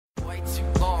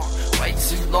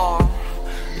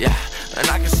And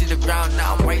I can see the ground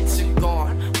now, I'm way too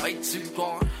gone, way too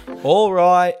gone. All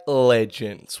right,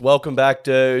 legends. Welcome back,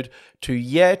 dude, to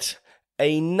yet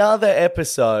another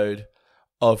episode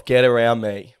of Get Around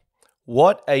Me.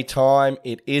 What a time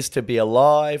it is to be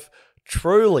alive.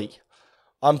 Truly,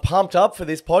 I'm pumped up for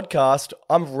this podcast.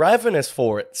 I'm ravenous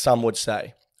for it, some would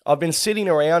say. I've been sitting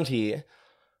around here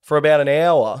for about an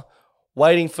hour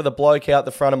waiting for the bloke out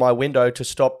the front of my window to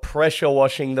stop pressure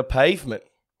washing the pavement.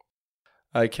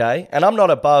 Okay, and I'm not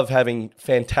above having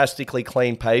fantastically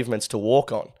clean pavements to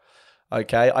walk on.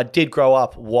 Okay, I did grow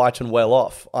up white and well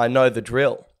off. I know the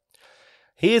drill.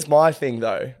 Here's my thing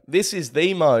though. This is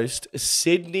the most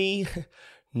Sydney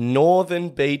Northern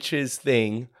Beaches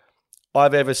thing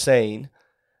I've ever seen.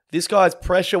 This guy's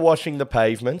pressure washing the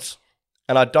pavements,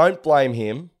 and I don't blame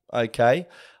him, okay?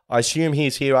 I assume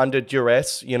he's here under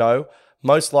duress,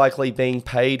 most likely being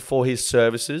paid for his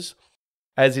services,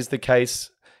 as is the case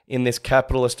in this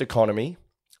capitalist economy.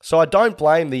 So I don't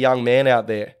blame the young man out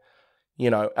there,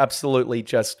 absolutely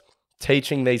just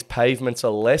teaching these pavements a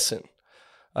lesson,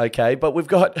 okay? But we've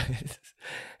got,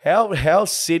 how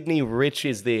Sydney rich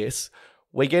is this?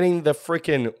 We're getting the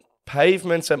freaking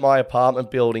pavements at my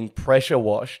apartment building pressure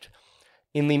washed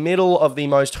in the middle of the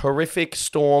most horrific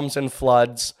storms and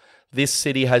floods this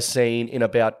city has seen in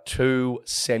about 2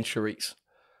 centuries.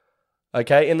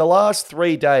 Okay, in the last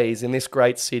 3 days in this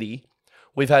great city,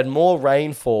 we've had more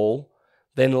rainfall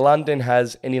than London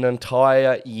has in an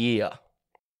entire year.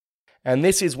 And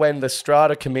this is when the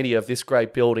strata committee of this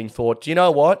great building thought, do you know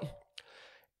what?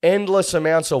 Endless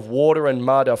amounts of water and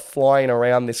mud are flying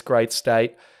around this great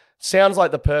state. Sounds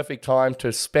like the perfect time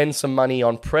to spend some money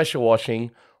on pressure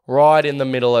washing right in the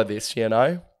middle of this,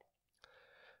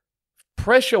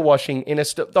 Pressure washing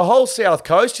the whole South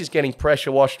Coast is getting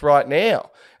pressure washed right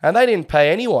now, and they didn't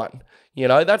pay anyone.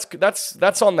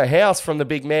 That's on the house from the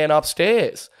big man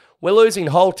upstairs. We're losing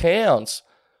whole towns.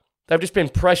 They've just been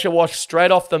pressure washed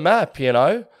straight off the map, Get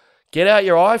out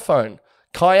your iPhone.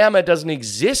 Kiama doesn't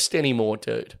exist anymore,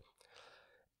 dude.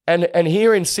 And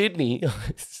here in Sydney,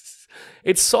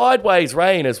 it's sideways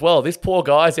rain as well. This poor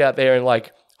guy's out there in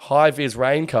high-vis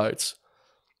raincoats.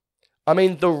 I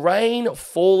mean, the rain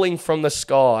falling from the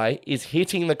sky is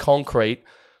hitting the concrete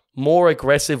more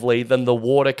aggressively than the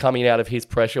water coming out of his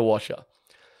pressure washer.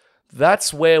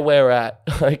 That's where we're at,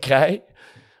 okay?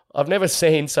 I've never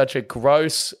seen such a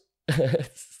gross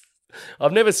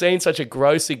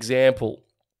example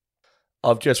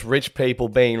of just rich people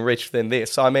being rich than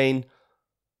this. I mean,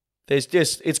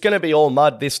 it's going to be all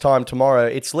mud this time tomorrow.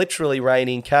 It's literally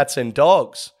raining cats and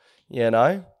dogs,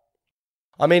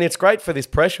 I mean, it's great for this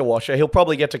pressure washer. He'll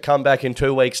probably get to come back in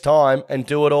 2 weeks' time and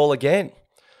do it all again.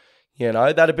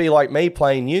 That'd be like me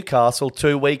playing Newcastle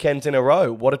 2 weekends in a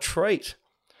row. What a treat.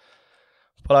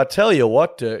 But I tell you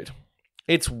what, dude,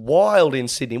 it's wild in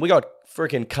Sydney. We got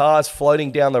freaking cars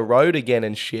floating down the road again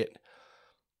and shit.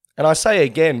 And I say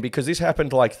again because this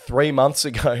happened 3 months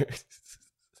ago.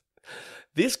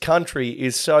 This country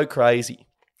is so crazy.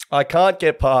 I can't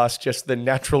get past just the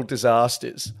natural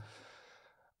disasters.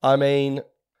 I mean,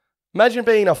 imagine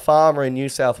being a farmer in New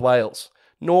South Wales,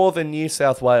 northern New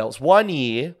South Wales. 1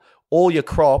 year, all your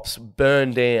crops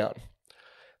burn down.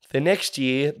 The next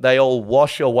year, they all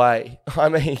wash away. I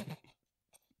mean,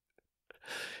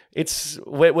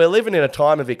 we're living in a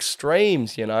time of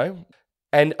extremes,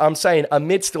 And I'm saying,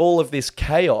 amidst all of this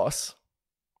chaos,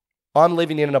 I'm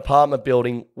living in an apartment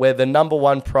building where the number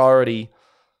one priority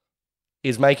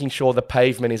is making sure the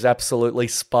pavement is absolutely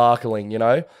sparkling,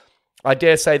 I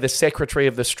dare say the secretary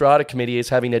of the strata committee is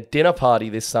having a dinner party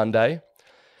this Sunday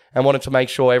and wanted to make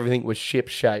sure everything was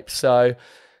ship-shape. So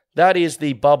that is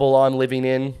the bubble I'm living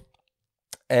in,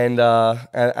 and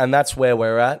that's where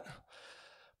we're at.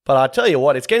 But I tell you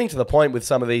what, it's getting to the point with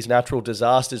some of these natural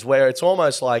disasters where it's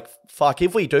almost like, fuck,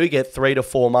 if we do get 3 to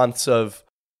 4 months of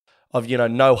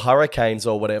no hurricanes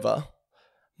or whatever,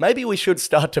 maybe we should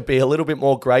start to be a little bit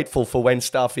more grateful for when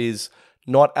stuff is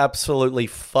not absolutely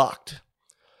fucked.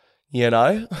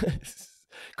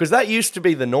 Because that used to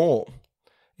be the norm.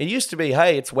 It used to be,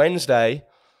 hey, it's Wednesday.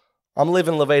 I'm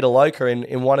living La Vida Loca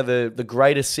in one of the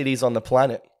greatest cities on the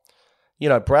planet.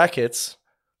 Brackets,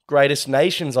 greatest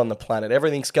nations on the planet.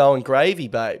 Everything's going gravy,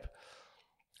 babe.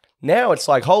 Now it's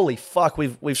like, holy fuck,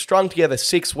 we've strung together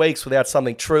 6 weeks without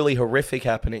something truly horrific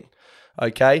happening.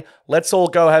 Okay? Let's all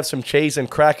go have some cheese and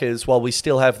crackers while we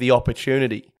still have the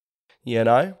opportunity.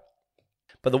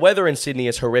 But the weather in Sydney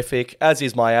is horrific, as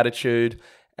is my attitude,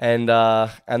 and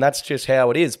that's just how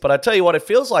it is. But I tell you what, it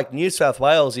feels like New South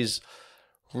Wales is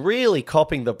really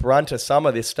copping the brunt of some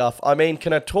of this stuff. I mean,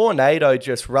 can a tornado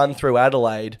just run through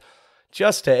Adelaide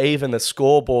just to even the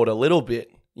scoreboard a little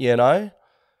bit,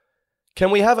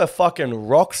 Can we have a fucking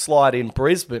rock slide in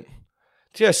Brisbane?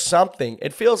 Just something.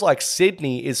 It feels like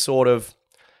Sydney is sort of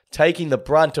taking the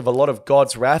brunt of a lot of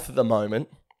God's wrath at the moment.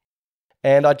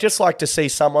 And I'd just like to see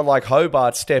someone like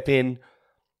Hobart step in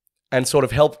and sort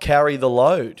of help carry the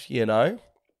load, you know?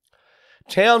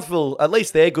 Townsville, at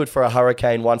least they're good for a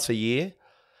hurricane once a year.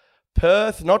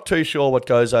 Perth, not too sure what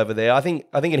goes over there. I think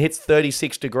it hits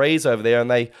 36 degrees over there,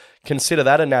 and they consider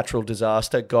that a natural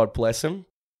disaster. God bless them.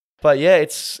 But yeah,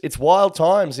 it's wild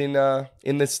times in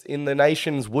the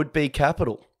nation's would-be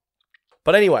capital.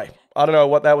 But anyway, I don't know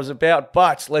what that was about,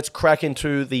 but let's crack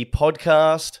into the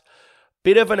podcast.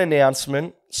 Bit of an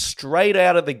announcement straight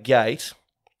out of the gate.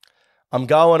 I'm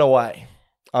going away.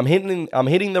 I'm hitting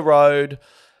the road,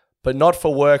 but not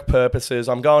for work purposes.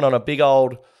 I'm going on a big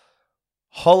old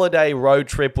holiday road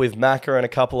trip with Macca and a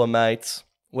couple of mates.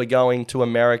 We're going to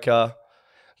America.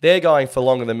 They're going for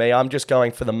longer than me. I'm just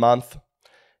going for the month.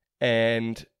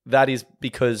 And that is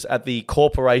because at the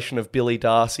corporation of Billy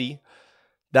Darcy,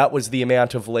 that was the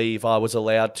amount of leave I was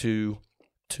allowed to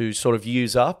sort of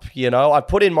use up. You know, I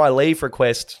put in my leave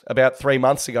request about 3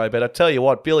 months ago, but I tell you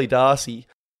what, Billy Darcy,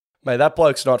 mate, that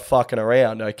bloke's not fucking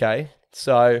around, okay?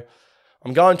 So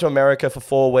I'm going to America for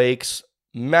 4 weeks.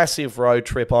 Massive road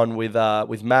trip on with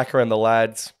Macca and the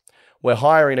lads. We're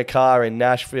hiring a car in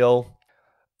Nashville.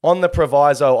 On the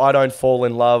proviso, I don't fall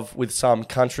in love with some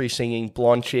country singing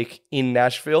blonde chick in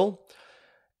Nashville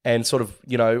and sort of,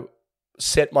 you know,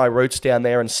 set my roots down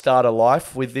there and start a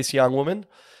life with this young woman.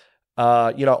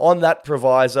 On that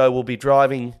proviso, we'll be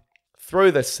driving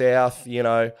through the South, you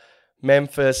know,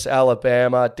 Memphis,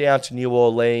 Alabama, down to New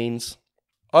Orleans,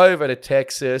 over to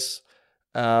Texas,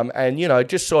 and, you know,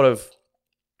 just sort of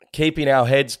keeping our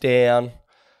heads down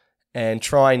and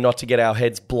trying not to get our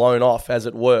heads blown off, as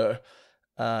it were,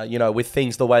 with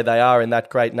things the way they are in that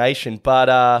great nation.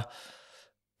 But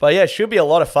yeah, should be a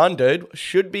lot of fun, dude.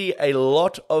 Should be a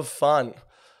lot of fun.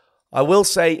 I will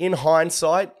say, in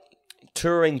hindsight,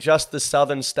 touring just the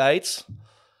southern states,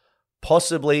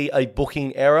 possibly a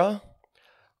booking error.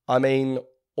 I mean,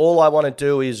 all I want to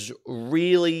do is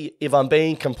really, if I'm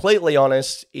being completely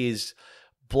honest, is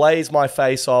blaze my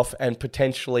face off and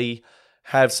potentially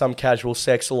have some casual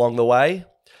sex along the way.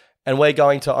 And we're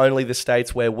going to only the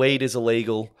states where weed is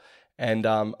illegal and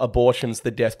abortion's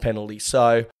the death penalty.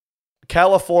 So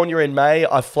California in May,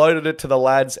 I floated it to the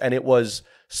lads and it was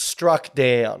struck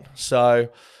down. So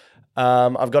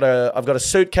I've got a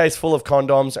suitcase full of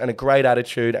condoms and a great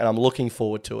attitude, and I'm looking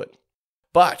forward to it.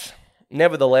 But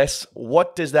nevertheless,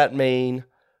 what does that mean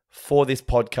for this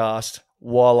podcast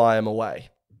while I am away?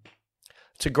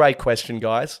 It's a great question,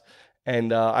 guys,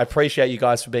 and I appreciate you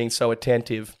guys for being so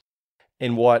attentive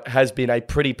in what has been a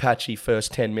pretty patchy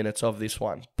first 10 minutes of this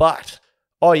one. But,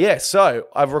 so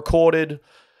I've recorded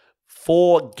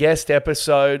 4 guest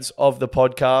episodes of the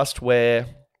podcast where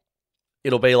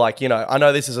it'll be like, you know, I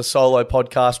know this is a solo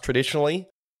podcast traditionally.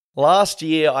 Last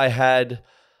year I had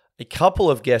a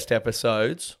couple of guest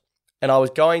episodes and I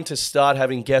was going to start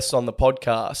having guests on the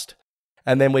podcast,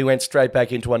 and then we went straight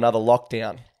back into another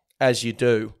lockdown, as you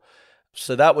do.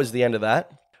 So that was the end of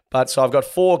that. But so I've got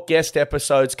 4 guest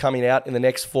episodes coming out in the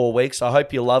next 4 weeks. I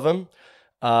hope you love them.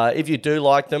 If you do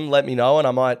like them, let me know, and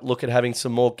I might look at having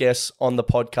some more guests on the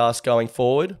podcast going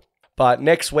forward. But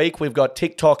next week, we've got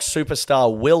TikTok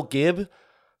superstar Will Gibb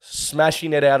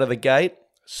smashing it out of the gate.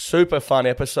 Super fun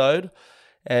episode.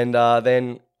 And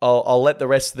then I'll let the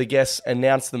rest of the guests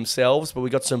announce themselves. But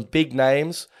we've got some big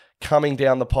names coming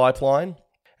down the pipeline.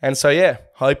 And so, yeah,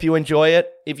 hope you enjoy it.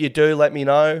 If you do, let me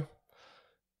know.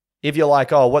 If you're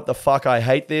like, oh, what the fuck, I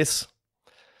hate this,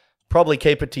 probably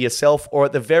keep it to yourself, or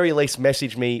at the very least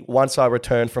message me once I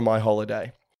return from my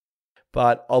holiday.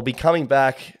 But I'll be coming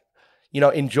back. You know,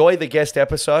 enjoy the guest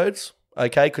episodes,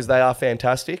 okay, because they are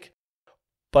fantastic.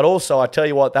 But also, I tell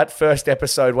you what, that first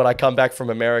episode when I come back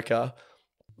from America,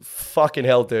 fucking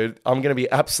hell, dude, I'm going to be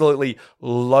absolutely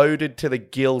loaded to the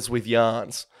gills with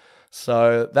yarns.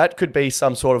 So that could be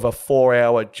some sort of a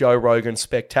 4-hour Joe Rogan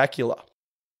spectacular.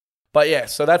 But yeah,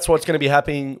 so that's what's going to be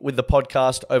happening with the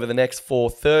podcast over the next 4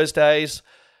 Thursdays.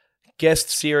 Guest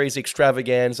series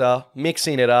extravaganza,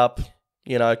 mixing it up,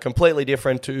 you know, completely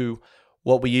different to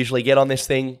what we usually get on this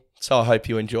thing. So I hope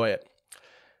you enjoy it.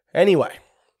 Anyway,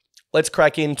 let's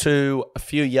crack into a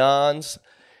few yarns.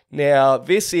 Now,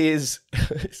 this is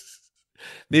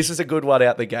a good one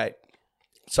out the gate.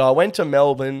 So I went to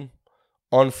Melbourne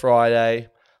on Friday.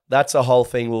 That's a whole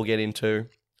thing we'll get into.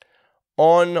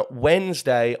 On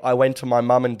Wednesday, I went to my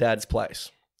mum and dad's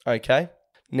place, okay?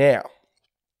 Now,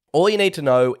 all you need to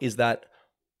know is that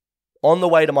on the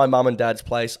way to my mum and dad's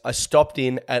place, I stopped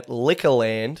in at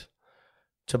Liquorland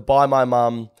to buy my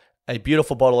mum a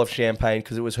beautiful bottle of champagne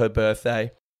because it was her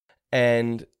birthday.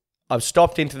 And I've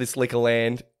stopped into this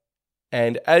Liquorland.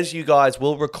 And as you guys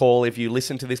will recall if you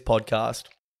listen to this podcast,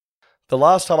 the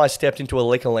last time I stepped into a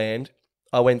Liquorland,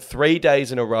 I went 3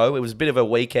 days in a row. It was a bit of a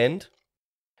weekend.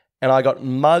 And I got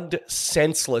mugged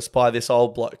senseless by this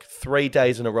old bloke 3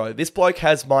 days in a row. This bloke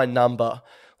has my number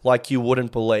like you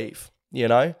wouldn't believe, you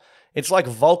know? It's like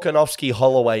Volkanovski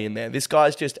Holloway in there. This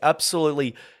guy's just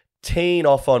absolutely teeing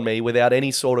off on me without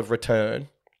any sort of return.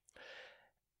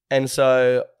 And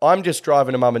so I'm just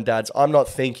driving to mum and dad's. I'm not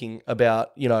thinking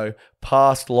about,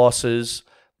 past losses,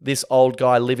 this old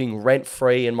guy living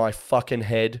rent-free in my fucking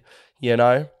head, you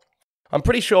know? I'm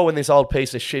pretty sure when this old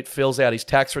piece of shit fills out his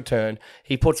tax return,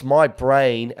 he puts my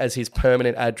brain as his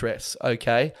permanent address,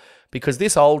 okay? Because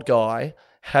this old guy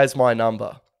has my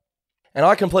number. And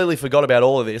I completely forgot about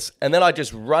all of this. And then I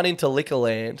just run into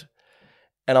Liquorland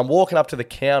and I'm walking up to the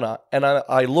counter and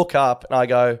I look up and I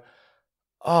go,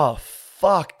 oh,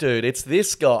 fuck, dude, it's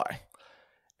this guy.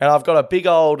 And I've got a big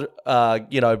old,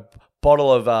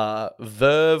 bottle of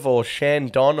Verve or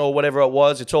Chandon or whatever it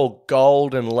was. It's all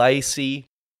gold and lacy.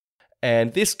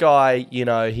 And this guy,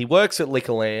 he works at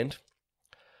Liquorland,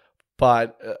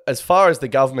 but as far as the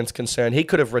government's concerned, he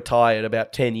could have retired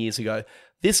about 10 years ago.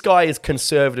 This guy is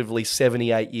conservatively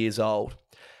 78 years old,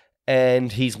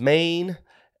 and he's mean,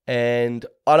 and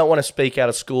I don't want to speak out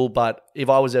of school, but if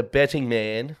I was a betting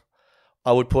man,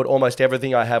 I would put almost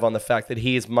everything I have on the fact that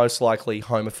he is most likely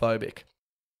homophobic.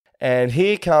 And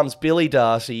here comes Billy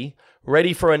Darcy,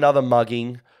 ready for another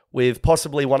mugging with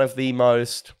possibly one of the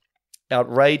most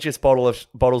outrageous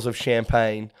bottles of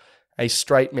champagne a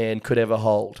straight man could ever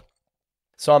hold.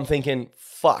 So I'm thinking,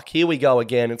 fuck, here we go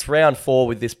again. It's round 4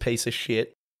 with this piece of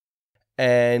shit.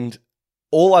 And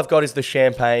all I've got is the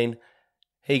champagne.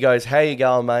 He goes, how you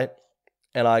going, mate?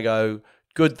 And I go,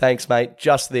 good, thanks, mate.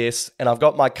 Just this. And I've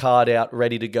got my card out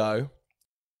ready to go.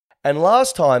 And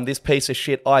last time this piece of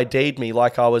shit ID'd me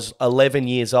like I was 11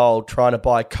 years old trying to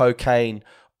buy cocaine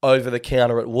over the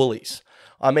counter at Woolies.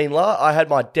 I mean, I had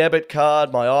my debit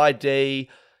card, my ID,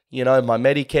 my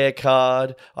Medicare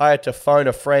card. I had to phone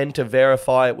a friend to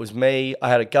verify it was me. I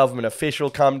had a government official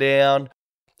come down.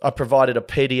 I provided a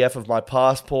PDF of my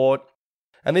passport.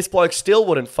 And this bloke still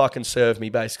wouldn't fucking serve me,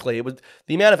 basically. It was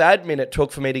the amount of admin it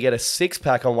took for me to get a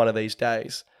 6-pack on one of these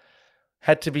days.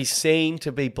 Had to be seen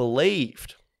to be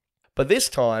believed. But this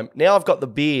time, now I've got the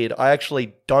beard, I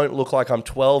actually don't look like I'm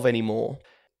 12 anymore.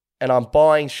 And I'm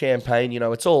buying champagne,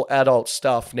 it's all adult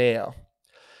stuff now.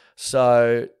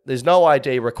 So there's no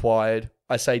ID required.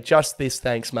 I say, just this,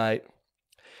 thanks, mate.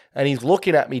 And he's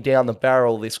looking at me down the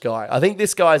barrel, this guy. I think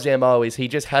this guy's MO is he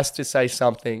just has to say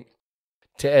something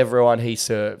to everyone he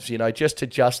serves, just to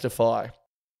justify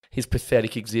his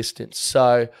pathetic existence.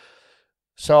 So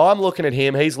I'm looking at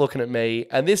him, he's looking at me,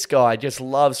 and this guy just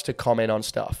loves to comment on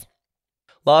stuff.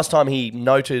 Last time he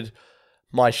noted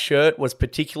my shirt was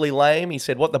particularly lame. He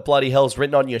said, what the bloody hell's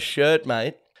written on your shirt,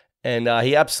 mate? And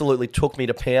he absolutely took me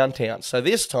to Pound Town. So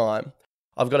this time,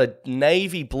 I've got a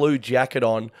navy blue jacket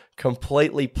on,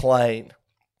 completely plain.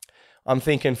 I'm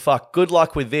thinking, fuck, good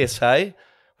luck with this, hey?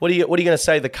 What are you going to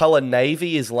say? The color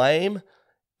navy is lame?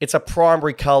 It's a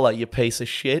primary color, you piece of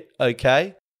shit,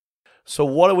 okay? So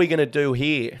what are we going to do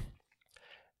here?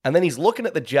 And then he's looking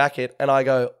at the jacket, and I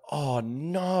go, oh,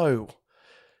 no.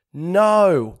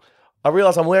 I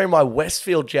realize I'm wearing my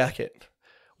Westfield jacket,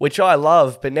 which I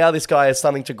love, but now this guy has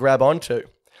something to grab onto.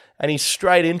 And he's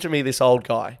straight into me, this old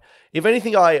guy. If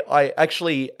anything, I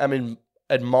actually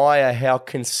admire how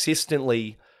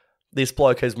consistently this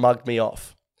bloke has mugged me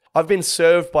off. I've been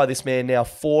served by this man now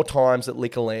 4 times at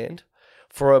Liquorland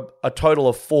for a total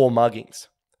of 4 muggings,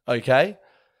 okay?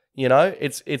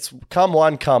 It's come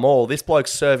one, come all. This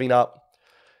bloke's serving up,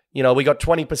 we got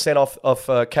 20% off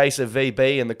a case of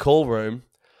VB in the cool room.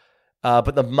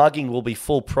 But the mugging will be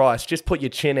full price. Just put your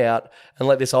chin out and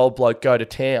let this old bloke go to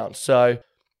town. So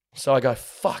I go,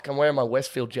 fuck, I'm wearing my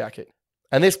Westfield jacket.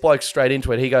 And this bloke's straight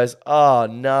into it. He goes, oh,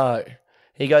 no.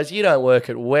 He goes, you don't work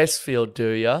at Westfield, do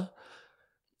you?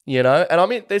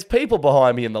 And there's people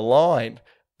behind me in the line.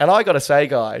 And I got to say,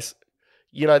 guys,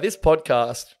 this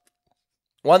podcast,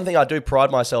 one thing I do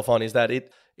pride myself on is that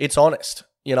it's honest.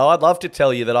 I'd love to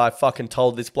tell you that I fucking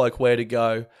told this bloke where to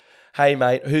go. Hey,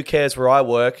 mate, who cares where I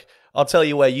work? I'll tell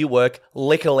you where you work.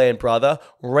 Liquorland, brother.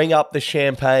 Ring up the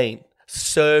champagne.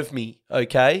 Serve me,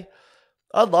 okay?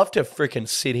 I'd love to freaking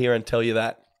sit here and tell you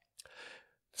that.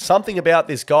 Something about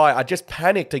this guy, I just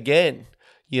panicked again.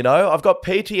 I've got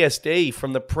PTSD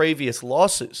from the previous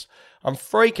losses. I'm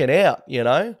freaking out,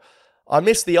 I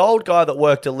miss the old guy that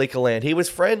worked at Liquorland. He was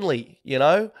friendly,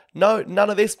 No, none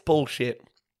of this bullshit.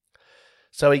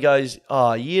 So he goes,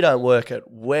 oh, you don't work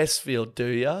at Westfield, do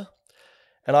you?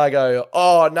 And I go,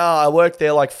 oh, no, I worked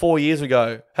there like 4 years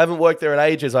ago. Haven't worked there in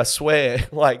ages, I swear.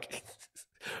 Like,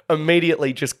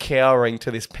 immediately just cowering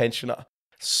to this pensioner.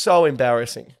 So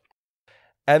embarrassing.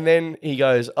 And then he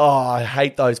goes, oh, I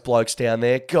hate those blokes down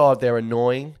there. God, they're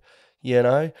annoying. You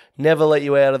know, never let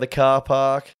you out of the car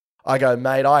park. I go,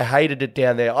 mate, I hated it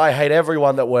down there. I hate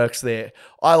everyone that works there.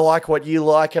 I like what you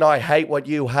like and I hate what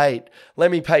you hate. Let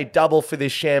me pay double for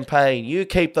this champagne. You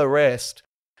keep the rest.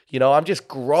 You know, I'm just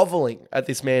groveling at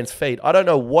this man's feet. I don't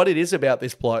know what it is about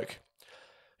this bloke.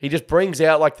 He just brings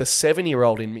out like the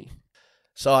 7-year-old in me.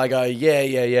 So I go,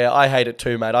 yeah, I hate it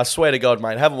too, mate. I swear to God,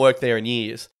 mate, haven't worked there in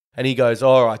years. And he goes,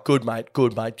 all right, good, mate.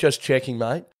 Just checking,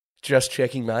 mate.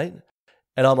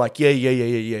 And I'm like,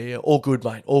 yeah. All good,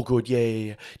 mate. All good,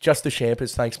 yeah. Just the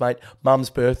champers, thanks, mate. Mum's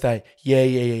birthday,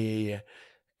 yeah.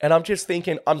 And I'm just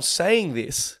thinking, I'm saying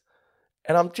this,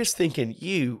 and I'm just thinking,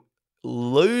 you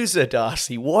loser,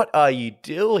 Darcy, what are you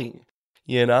doing?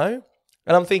 You know?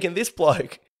 And I'm thinking, this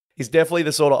bloke is definitely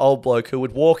the sort of old bloke who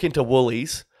would walk into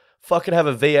Woolies, fucking have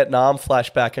a Vietnam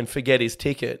flashback and forget his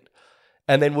ticket,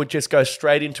 and then would just go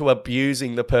straight into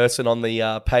abusing the person on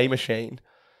the pay machine.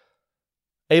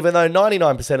 Even though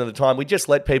 99% of the time we just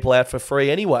let people out for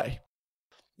free anyway.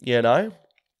 You know?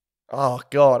 Oh,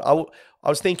 God. I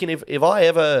was thinking if I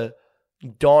ever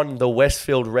don the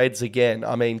Westfield Reds again,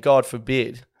 I mean, God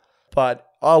forbid, but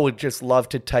I would just love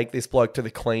to take this bloke to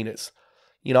the cleaners.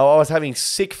 You know, I was having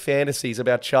sick fantasies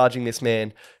about charging this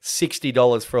man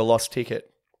 $60 for a lost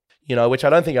ticket, you know, which I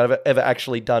don't think I've ever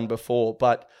actually done before.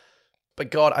 But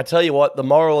God, I tell you what, the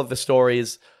moral of the story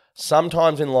is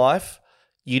sometimes in life,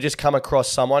 you just come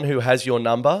across someone who has your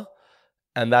number,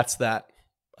 and that's that,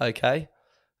 okay?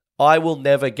 I will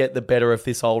never get the better of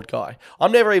this old guy.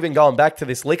 I'm never even going back to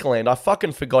this Liquorland. I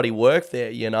fucking forgot he worked there,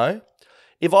 you know?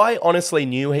 If I honestly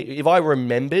knew, if I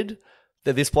remembered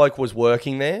that this bloke was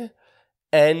working there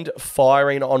and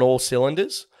firing on all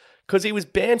cylinders, because he was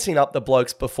bouncing up the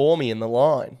blokes before me in the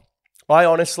line, I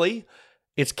honestly,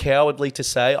 it's cowardly to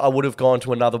say I would have gone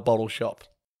to another bottle shop,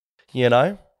 you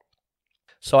know?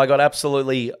 So I got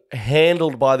absolutely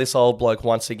handled by this old bloke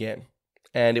once again,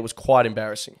 and it was quite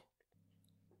embarrassing.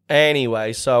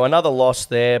 Anyway, so another loss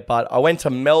there, but I went to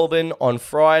Melbourne on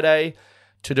Friday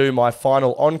to do my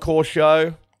final encore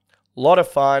show. A lot of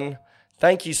fun.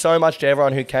 Thank you so much to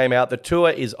everyone who came out. The tour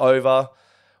is over.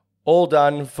 All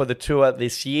done for the tour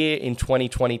this year in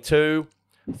 2022.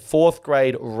 4th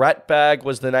Grade Rat Bag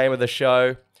was the name of the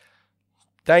show.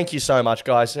 Thank you so much,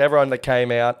 guys. Everyone that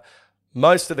came out.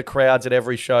 Most of the crowds at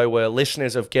every show were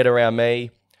listeners of Get Around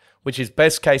Me, which is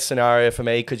best case scenario for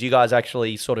me because you guys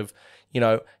actually sort of, you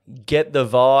know, get the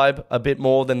vibe a bit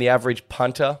more than the average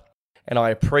punter, and I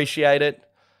appreciate it.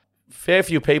 Fair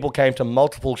few people came to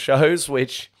multiple shows,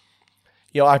 which,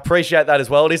 you know, I appreciate that as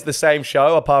well. It is the same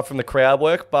show apart from the crowd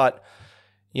work, but,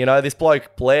 you know, this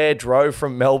bloke Blair drove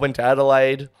from Melbourne to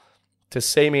Adelaide to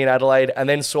see me in Adelaide and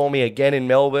then saw me again in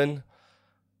Melbourne.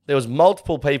 There was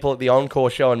multiple people at the Encore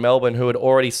show in Melbourne who had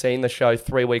already seen the show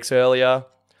 3 weeks earlier.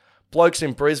 Blokes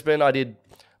in Brisbane, I did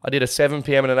a 7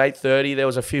 p.m. and an 8:30. There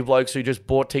was a few blokes who just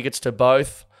bought tickets to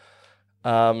both.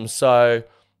 So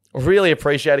really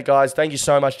appreciate it, guys. Thank you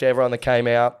so much to everyone that came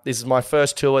out. This is my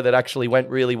first tour that actually went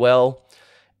really well,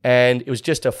 and it was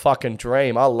just a fucking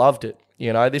dream. I loved it.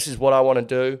 You know, this is what I want to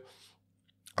do.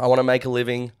 I want to make a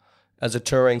living as a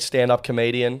touring stand-up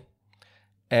comedian.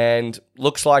 And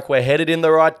looks like we're headed in the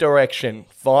right direction,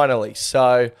 finally.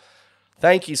 So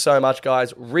thank you so much,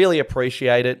 guys. Really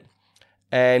appreciate it.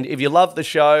 And if you love the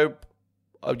show,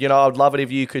 you know, I'd love it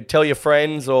if you could tell your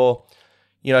friends or,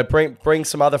 you know, bring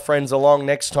some other friends along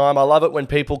next time. I love it when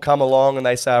people come along and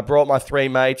they say, I brought my 3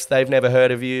 mates. They've never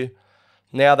heard of you.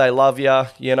 Now they love you,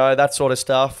 you know, that sort of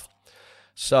stuff.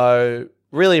 So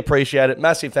really appreciate it.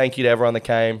 Massive thank you to everyone that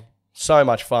came. So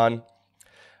much fun.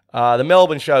 The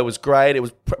Melbourne show was great. It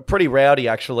was pretty rowdy,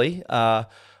 actually. I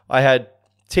had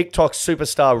TikTok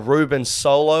superstar Ruben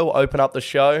Solo open up the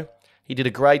show. He did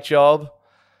a great job,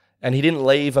 and he didn't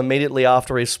leave immediately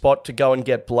after his spot to go and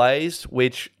get blazed,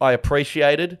 which I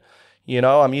appreciated. You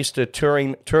know, I'm used to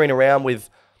touring around with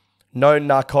known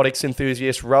narcotics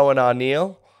enthusiast Rowan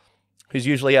Arneal, who's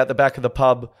usually at the back of the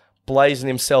pub blazing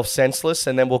himself senseless,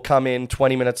 and then we'll come in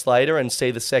 20 minutes later and see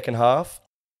the second half,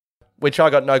 which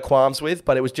I got no qualms with,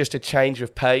 but it was just a change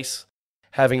of pace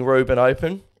having Ruben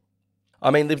open. I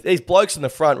mean, these blokes in the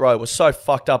front row were so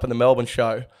fucked up in the Melbourne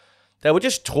show. They were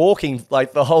just talking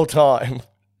like the whole time.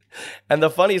 And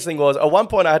the funniest thing was, at one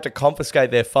point I had to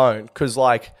confiscate their phone because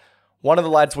like one of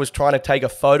the lads was trying to take a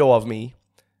photo of me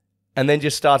and then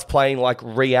just starts playing like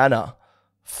Rihanna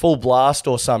full blast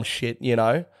or some shit, you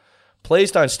know.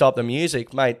 Please don't stop the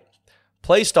music, mate.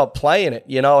 Please stop playing it,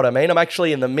 you know what I mean? I'm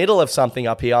actually in the middle of something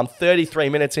up here. I'm 33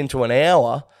 minutes into an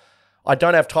hour. I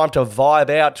don't have time to vibe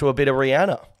out to a bit of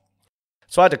Rihanna.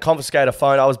 So I had to confiscate a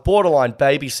phone. I was borderline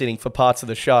babysitting for parts of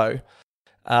the show.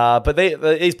 But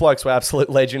these blokes were absolute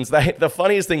legends. The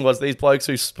funniest thing was these blokes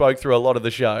who spoke through a lot of the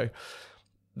show.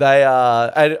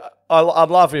 And I'm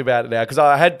laughing about it now because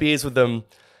I had beers with them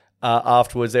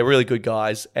afterwards. They're really good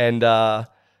guys. And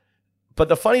but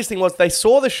the funniest thing was they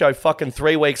saw the show fucking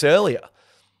 3 weeks earlier.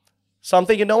 So I'm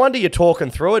thinking, no wonder you're talking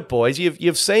through it, boys.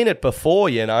 You've seen it before,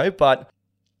 you know. But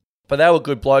they were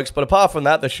good blokes. But apart from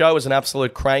that, the show was an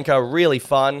absolute cranker. Really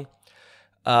fun.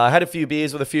 Had a few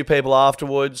beers with a few people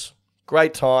afterwards.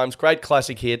 Great times, great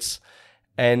classic hits.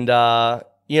 And,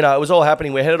 you know, it was all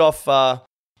happening. We headed off. I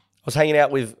was hanging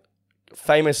out with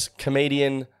famous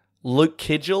comedian Luke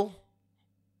Kidgel,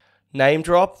 name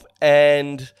drop,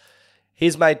 and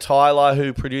his mate Tyler,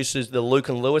 who produces the Luke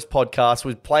and Lewis podcast,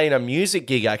 was playing a music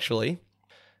gig actually.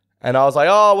 And I was like,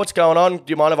 oh, what's going on? Do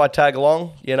you mind if I tag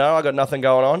along? You know, I got nothing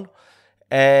going on.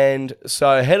 And so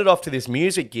I headed off to this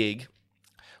music gig.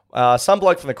 Some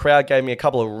bloke from the crowd gave me a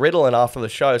couple of Ritalin after the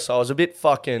show, so I was a bit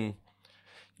fucking,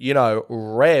 you know,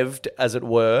 revved, as it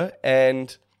were.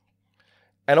 And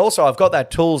also I've got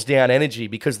that tools down energy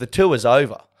because the tour is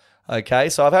over. Okay,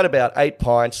 so I've had about 8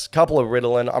 pints, a couple of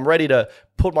Ritalin. I'm ready to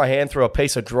put my hand through a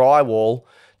piece of drywall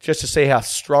just to see how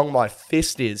strong my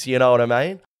fist is, you know what I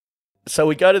mean? So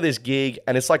we go to this gig,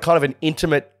 and it's like kind of an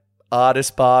intimate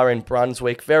artist bar in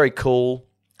Brunswick. Very cool.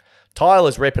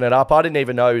 Tyler's ripping it up. I didn't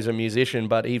even know he was a musician,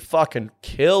 but he fucking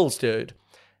kills, dude.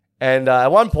 And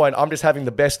at one point, I'm just having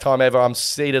the best time ever. I'm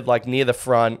seated like near the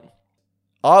front.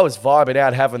 I was vibing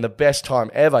out, having the best time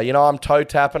ever. You know, I'm toe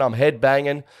tapping, I'm head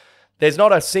banging. There's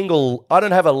not a single, I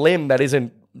don't have a limb that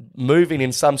isn't moving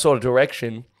in some sort of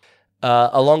direction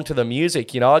along to the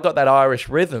music. You know, I got that Irish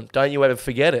rhythm. Don't you ever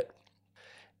forget it.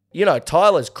 You know,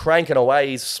 Tyler's cranking away.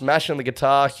 He's smashing the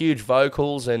guitar, huge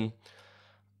vocals, and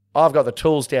I've got the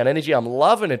tools down energy. I'm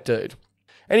loving it, dude.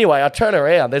 Anyway, I turn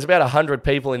around. There's about 100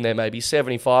 people in there, maybe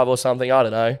 75 or something. I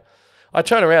don't know. I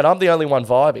turn around. I'm the only one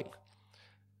vibing.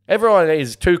 Everyone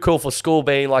is too cool for school,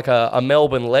 being like a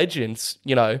Melbourne legend,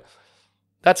 you know.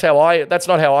 That's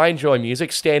not how I enjoy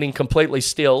music, standing completely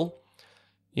still,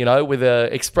 you know, with a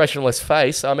expressionless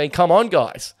face. I mean, come on,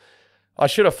 guys. I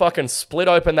should have fucking split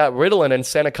open that Ritalin and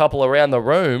sent a couple around the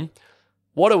room.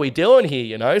 What are we doing here,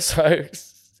 you know? So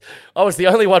I was the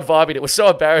only one vibing. It was so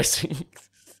embarrassing.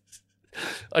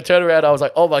 I turned around. I was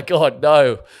like, oh my God,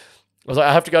 no. I was like,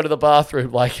 I have to go to the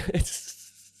bathroom. Like,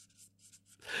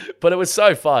 but it was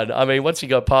so fun. I mean, once you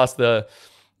got past the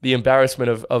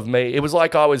embarrassment of me, it was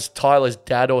like I was Tyler's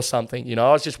dad or something, you know?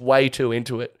 I was just way too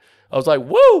into it. I was like,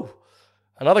 woo,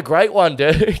 another great one,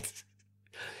 dude.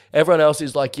 Everyone else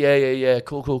is like, yeah,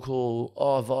 cool.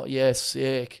 Oh, yeah,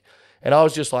 sick. And I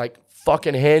was just like,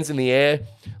 fucking hands in the air.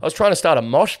 I was trying to start a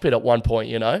mosh pit at one point,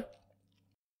 you know?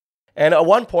 And at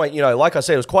one point, you know, like I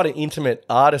said, it was quite an intimate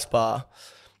artist bar.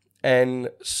 And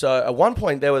so at one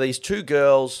point, there were these two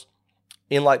girls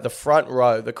in like the front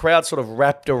row. The crowd sort of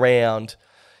wrapped around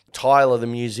Tyler, the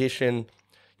musician.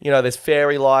 You know, there's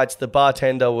fairy lights. The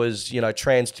bartender was, you know,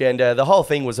 transgender. The whole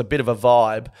thing was a bit of a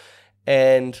vibe.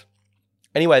 And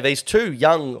anyway, these two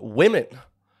young women,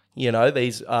 you know,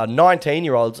 these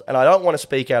 19-year-olds, and I don't want to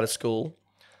speak out of school.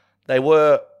 They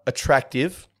were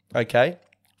attractive, okay,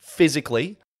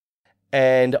 physically,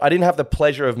 and I didn't have the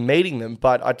pleasure of meeting them,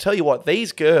 but I tell you what,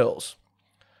 these girls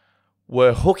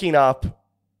were hooking up,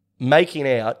 making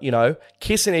out, you know,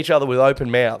 kissing each other with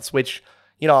open mouths, which,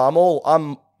 you know,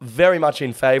 I'm very much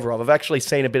in favor of. I've actually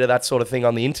seen a bit of that sort of thing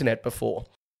on the internet before.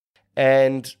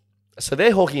 And so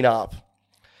they're hooking up.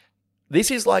 This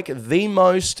is like the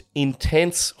most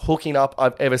intense hooking up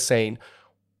I've ever seen.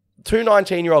 Two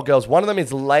 19-year-old girls, one of them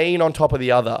is laying on top of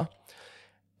the other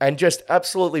and just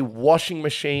absolutely washing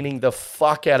machining the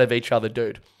fuck out of each other,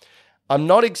 dude. I'm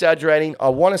not exaggerating. I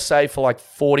want to say for like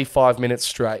 45 minutes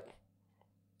straight.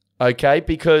 Okay?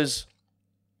 Because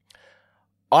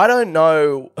I don't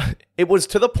know. It was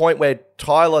to the point where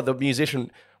Tyler, the musician,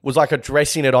 was like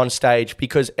addressing it on stage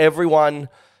because everyone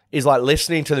is like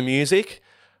listening to the music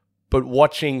but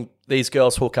watching these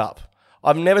girls hook up.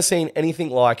 I've never seen anything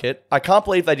like it. I can't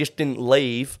believe they just didn't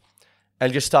leave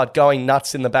and just start going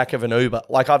nuts in the back of an Uber.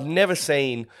 Like, I've never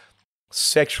seen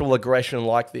sexual aggression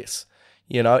like this.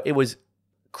 You know, it was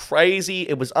crazy.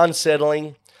 It was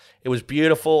unsettling. It was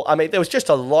beautiful. I mean, there was just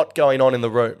a lot going on in the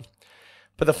room.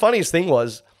 But the funniest thing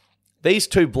was, these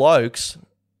two blokes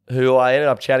who I ended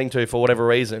up chatting to for whatever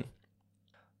reason,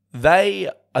 they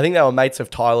I think they were mates of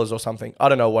Tyler's or something. I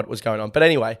don't know what was going on. But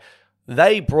anyway,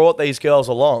 they brought these girls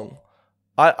along.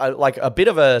 I like a bit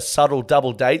of a subtle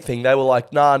double date thing. They were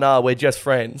like, nah, we're just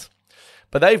friends.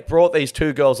 But they've brought these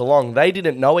two girls along. They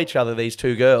didn't know each other, these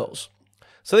two girls.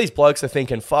 So these blokes are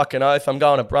thinking, fucking oath, I'm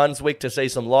going to Brunswick to see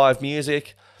some live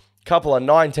music. Couple of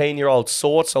 19-year-old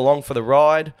sorts along for the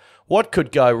ride. What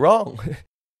could go wrong?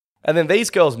 And then these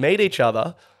girls meet each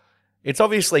other. It's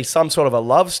obviously some sort of a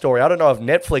love story. I don't know if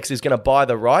Netflix is going to buy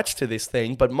the rights to this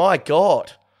thing, but my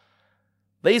God,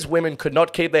 these women could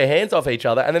not keep their hands off each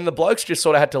other. And then the blokes just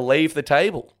sort of had to leave the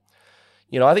table.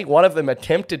 You know, I think one of them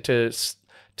attempted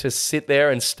to sit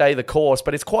there and stay the course,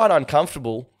 but it's quite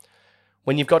uncomfortable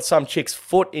when you've got some chick's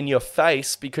foot in your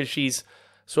face because she's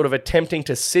sort of attempting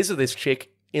to scissor this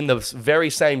chick in the very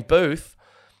same booth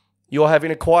you're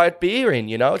having a quiet beer in,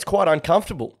 you know? It's quite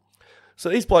uncomfortable. So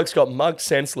these blokes got mugged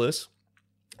senseless,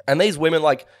 and these women,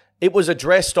 like, it was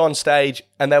addressed on stage,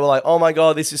 and they were like, oh my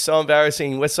God, this is so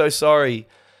embarrassing, we're so sorry.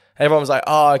 And everyone was like,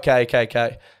 oh, okay.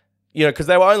 You know, because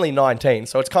they were only 19,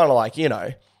 so it's kind of like, you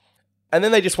know. And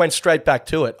then they just went straight back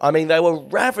to it. I mean, they were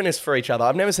ravenous for each other.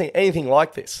 I've never seen anything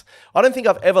like this. I don't think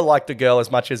I've ever liked a girl as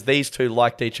much as these two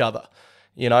liked each other.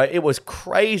 You know, it was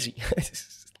crazy.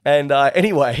 And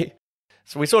anyway,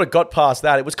 so we sort of got past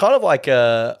that. It was kind of like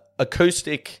a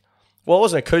acoustic. Well, it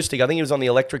wasn't acoustic. I think it was on the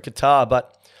electric guitar,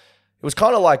 but it was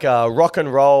kind of like a rock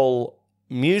and roll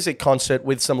music concert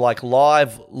with some like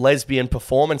live lesbian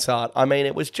performance art. I mean,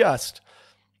 it was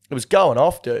going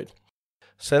off, dude.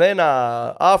 So then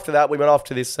after that, we went off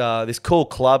to this cool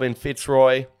club in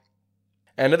Fitzroy.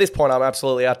 And at this point, I'm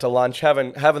absolutely out to lunch,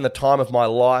 having the time of my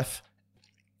life.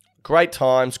 Great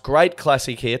times, great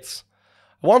classic hits.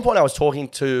 At one point, I was talking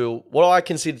to what I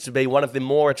consider to be one of the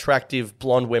more attractive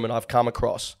blonde women I've come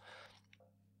across.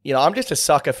 You know, I'm just a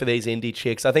sucker for these indie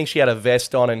chicks. I think she had a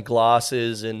vest on and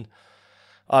glasses, and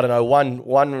I don't know,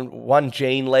 one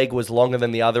jean leg was longer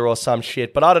than the other or some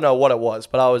shit. But I don't know what it was,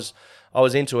 but I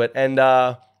was into it. And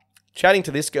chatting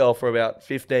to this girl for about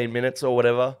 15 minutes or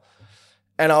whatever.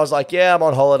 And I was like, yeah, I'm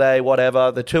on holiday,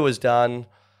 whatever. The tour's done.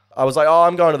 I was like, oh,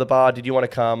 I'm going to the bar. Did you want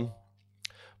to come?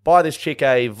 Buy this chick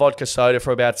a vodka soda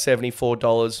for about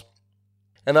 $74.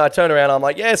 And then I turned around. I'm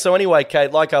like, yeah, so anyway,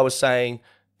 Kate, like I was saying,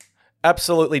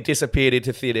 absolutely disappeared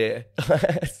into thin air.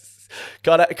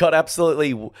 got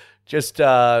absolutely just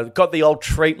got the old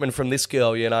treatment from this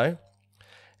girl, you know.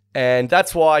 And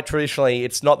that's why traditionally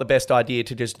it's not the best idea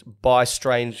to just buy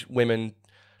strange women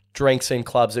drinks in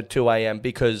clubs at 2 a.m.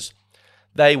 because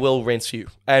they will rinse you,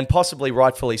 and possibly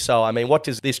rightfully so. I mean, what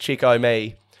does this chick owe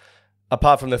me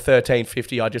apart from the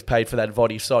 $13.50 I just paid for that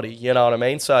voddy soddy? You know what I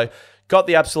mean? So got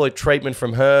the absolute treatment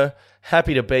from her.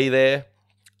 Happy to be there.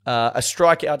 A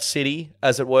strikeout city,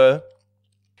 as it were.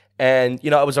 And, you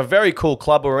know, it was a very cool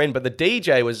club we were in, but the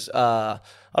DJ was, I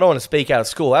don't want to speak out of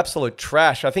school, absolute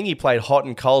trash. I think he played Hot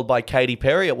and Cold by Katy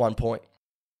Perry at one point,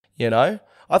 you know?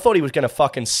 I thought he was going to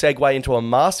fucking segue into a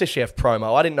MasterChef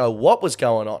promo. I didn't know what was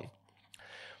going on.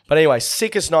 But anyway,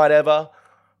 sickest night ever.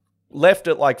 Left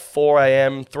at like 4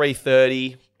 a.m.,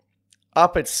 3:30.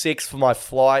 Up at 6 for my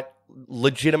flight.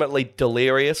 Legitimately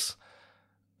delirious.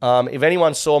 If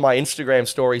anyone saw my Instagram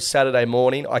story Saturday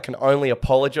morning, I can only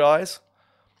apologize.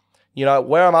 You know,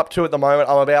 where I'm up to at the moment,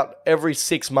 I'm about every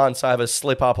 6 months I have a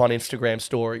slip up on Instagram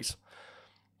stories.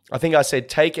 I think I said,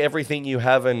 take everything you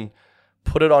have and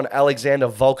put it on Alexander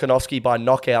Volkanovski by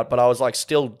knockout, but I was like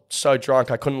still so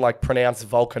drunk I couldn't like pronounce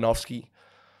Volkanovski.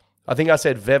 I think I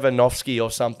said Vevanovsky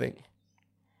or something.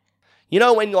 You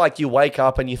know when like you wake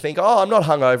up and you think, oh, I'm not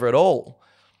hungover at all.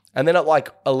 And then at like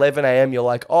 11 a.m. you're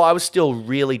like, oh, I was still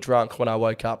really drunk when I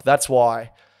woke up. That's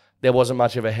why there wasn't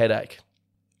much of a headache.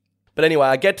 But anyway,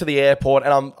 I get to the airport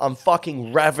and I'm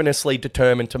fucking ravenously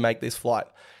determined to make this flight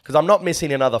because I'm not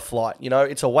missing another flight. You know,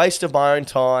 it's a waste of my own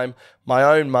time, my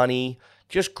own money.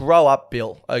 Just grow up,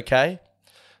 Bill, okay?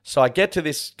 So I get to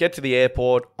the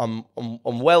airport. I'm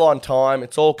well on time.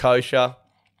 It's all kosher.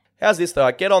 How's this though?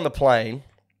 I get on the plane,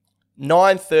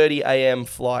 9:30 a.m.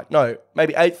 flight. No,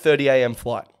 maybe 8:30 a.m.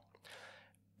 flight.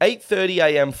 8:30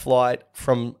 a.m. flight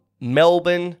from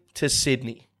Melbourne to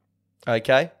Sydney.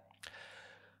 Okay?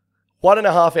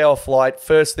 1.5 hour flight,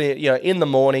 first thing, you know, in the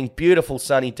morning, beautiful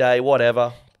sunny day,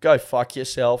 whatever. Go fuck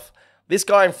yourself. This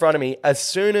guy in front of me, as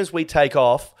soon as we take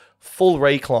off, full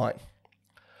recline.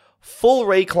 Full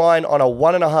recline on a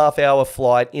 1.5 hour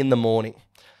flight in the morning.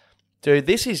 Dude,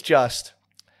 this is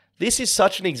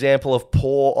such an example of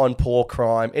poor on poor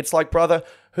crime. It's like, brother,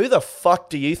 who the fuck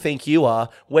do you think you are?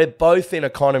 We're both in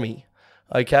economy,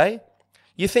 okay?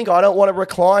 You think I don't want to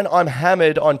recline? I'm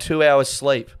hammered on 2 hours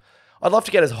sleep. I'd love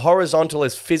to get as horizontal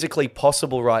as physically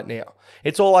possible right now.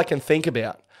 It's all I can think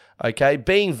about. Okay?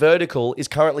 Being vertical is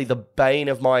currently the bane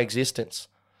of my existence.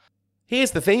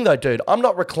 Here's the thing though, dude. I'm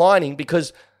not reclining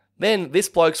because then this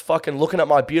bloke's fucking looking at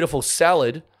my beautiful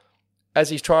salad as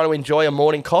he's trying to enjoy a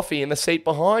morning coffee in the seat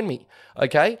behind me.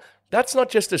 Okay? That's not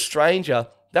just a stranger.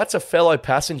 That's a fellow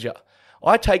passenger.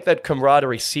 I take that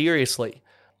camaraderie seriously.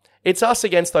 It's us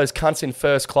against those cunts in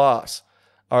first class.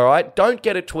 All right? Don't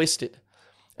get it twisted.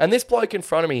 And this bloke in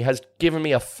front of me has given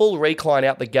me a full recline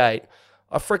out the gate.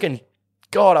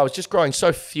 God, I was just growing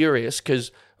so furious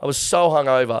because I was so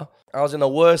hungover. I was in the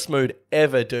worst mood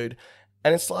ever, dude.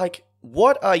 And it's like,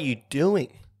 what are you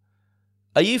doing?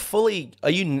 He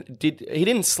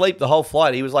didn't sleep the whole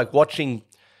flight. He was like watching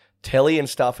telly and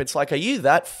stuff. It's like, are you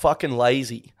that fucking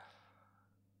lazy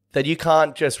that you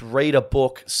can't just read a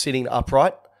book sitting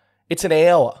upright? It's an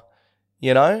hour,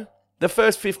 you know? The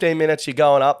first 15 minutes you're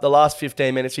going up, the last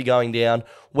 15 minutes you're going down.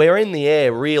 We're in the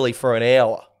air really for an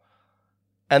hour.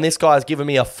 And this guy's given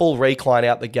me a full recline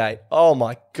out the gate. Oh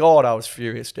my God, I was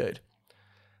furious, dude.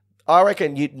 I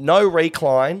reckon no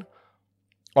recline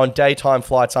on daytime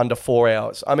flights under 4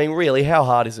 hours. I mean, really, how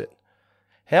hard is it?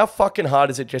 How fucking hard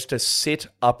is it just to sit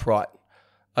upright?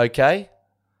 Okay?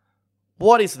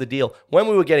 What is the deal? When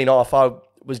we were getting off, I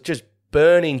was just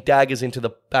burning daggers into the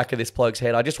back of this bloke's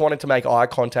head. I just wanted to make eye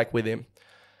contact with him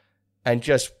and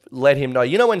just let him know.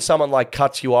 You know when someone like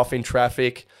cuts you off in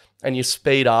traffic and you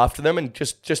speed after them and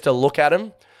just to look at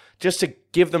them, just to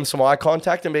give them some eye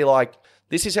contact and be like,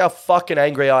 this is how fucking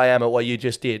angry I am at what you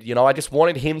just did. You know, I just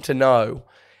wanted him to know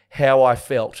how I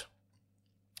felt.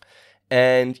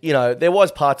 And, you know, there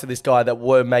was parts of this guy that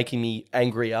were making me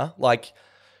angrier. Like,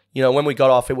 you know, when we got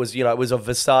off, it was a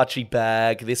Versace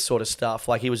bag, this sort of stuff.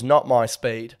 Like, he was not my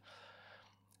speed.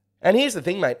 And here's the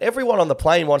thing, mate. Everyone on the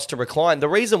plane wants to recline. The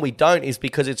reason we don't is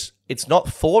because it's not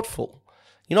thoughtful.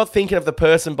 You're not thinking of the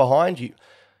person behind you.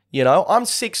 You know, I'm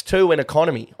 6'2" in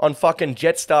economy, on fucking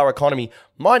Jetstar economy.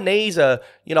 My knees are,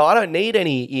 you know, I don't need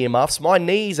any earmuffs. My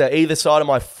knees are either side of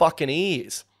my fucking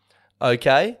ears.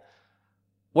 Okay?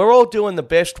 We're all doing the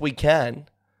best we can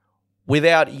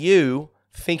without you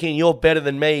thinking you're better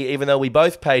than me, even though we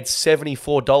both paid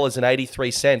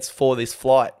 $74.83 for this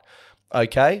flight.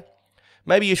 Okay?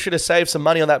 Maybe you should have saved some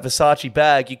money on that Versace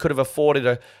bag. You could have afforded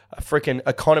a freaking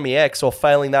Economy X, or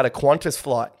failing that, a Qantas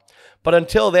flight. But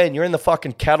until then, you're in the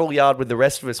fucking cattle yard with the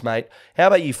rest of us, mate. How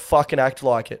about you fucking act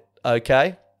like it,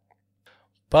 okay?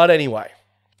 But anyway,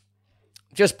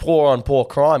 just poor on poor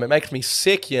crime. It makes me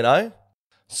sick, you know?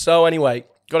 So anyway,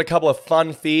 got a couple of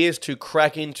fun fears to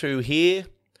crack into here.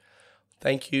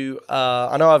 Thank you.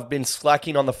 I know I've been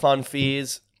slacking on the fun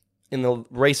fears in the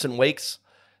recent weeks.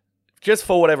 Just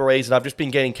for whatever reason, I've just been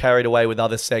getting carried away with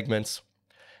other segments.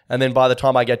 And then by the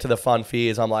time I get to the fun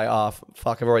fears, I'm like,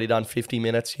 fuck, I've already done 50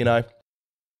 minutes, you know.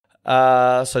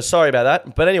 So sorry about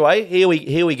that. But anyway, here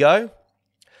we go.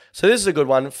 So this is a good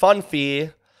one. Fun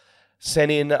fear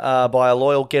sent in by a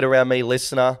loyal Get Around Me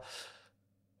listener.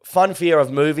 Fun fear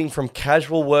of moving from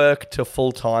casual work to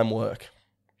full-time work.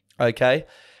 Okay?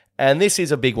 And this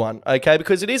is a big one, okay?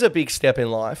 Because it is a big step in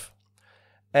life.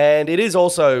 And it is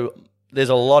also, there's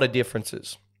a lot of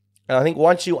differences. And I think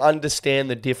once you understand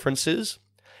the differences,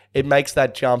 it makes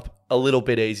that jump a little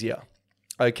bit easier,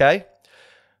 okay?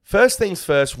 First things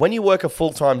first, when you work a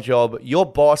full-time job,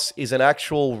 your boss is an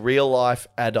actual real-life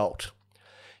adult.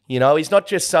 You know, he's not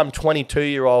just some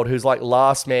 22-year-old who's like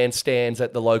last man stands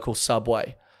at the local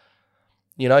Subway.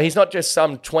 You know, he's not just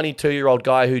some 22-year-old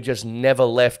guy who just never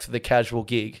left the casual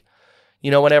gig. You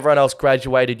know, when everyone else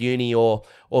graduated uni or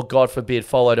God forbid,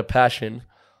 followed a passion,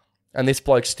 and this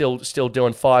bloke's still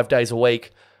doing 5 days a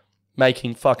week,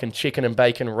 making fucking chicken and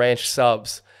bacon ranch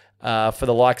subs for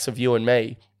the likes of you and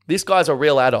me. This guy's a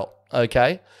real adult,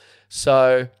 okay?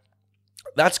 So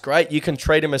that's great. You can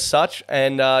treat him as such,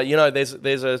 and you know,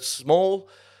 there's a small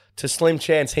to slim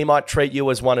chance he might treat you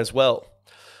as one as well.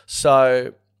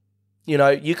 So, you know,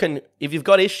 you can, if you've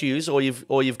got issues or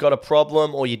you've got a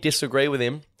problem or you disagree with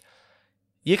him,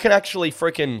 you can actually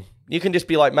you can just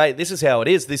be like, mate, this is how it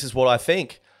is. This is what I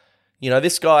think. You know,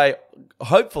 this guy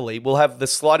hopefully will have the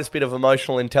slightest bit of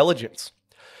emotional intelligence.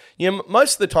 You know,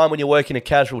 most of the time when you're working a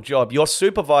casual job, your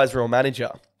supervisor or manager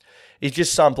is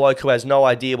just some bloke who has no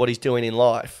idea what he's doing in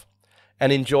life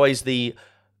and enjoys the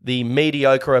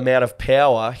mediocre amount of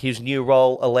power his new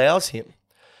role allows him.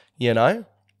 You know,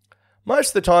 most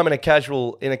of the time in a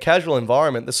casual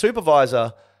environment, the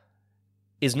supervisor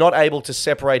is not able to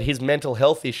separate his mental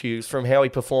health issues from how he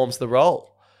performs the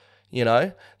role. You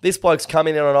know, this bloke's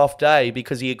coming in on an off day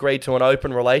because he agreed to an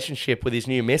open relationship with his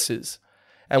new missus,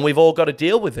 and we've all got to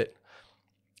deal with it.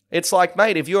 It's like,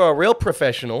 mate, if you're a real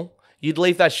professional, you'd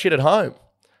leave that shit at home,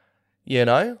 you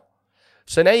know?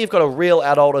 So now you've got a real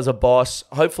adult as a boss.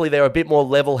 Hopefully they're a bit more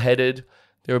level-headed.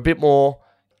 They're a bit more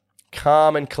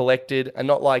calm and collected and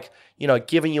not like,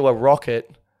 giving you a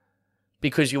rocket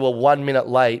because you were 1 minute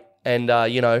late and,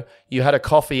 you had a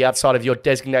coffee outside of your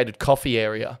designated coffee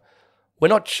area. We're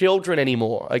not children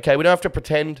anymore, okay? We don't have to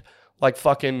pretend like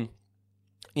fucking,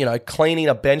 cleaning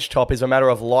a bench top is a matter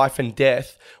of life and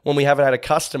death when we haven't had a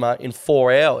customer in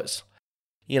 4 hours.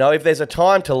 If there's a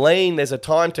time to lean, there's a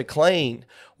time to clean.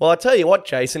 Well, I tell you what,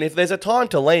 Jason, if there's a time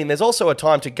to lean, there's also a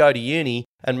time to go to uni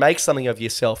and make something of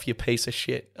yourself, you piece of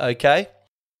shit, okay?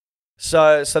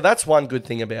 So that's one good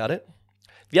thing about it.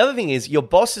 The other thing is your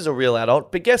boss is a real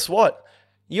adult, but guess what?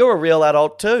 You're a real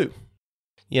adult too,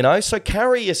 so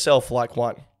carry yourself like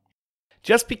one.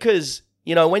 Just because,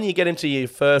 when you get into your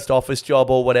first office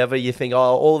job or whatever, you think,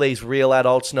 oh, all these real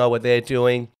adults know what they're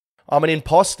doing. I'm an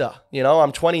imposter,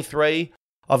 I'm 23.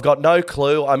 I've got no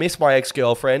clue. I miss my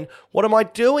ex-girlfriend. What am I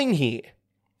doing here?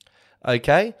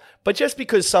 Okay? But just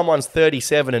because someone's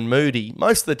 37 and moody,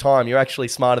 most of the time you're actually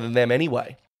smarter than them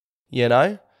anyway.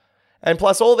 And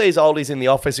plus all these oldies in the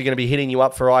office are going to be hitting you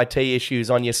up for IT issues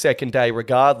on your second day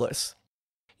regardless.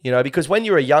 Because when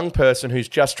you're a young person who's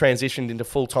just transitioned into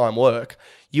full-time work,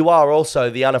 you are also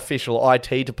the unofficial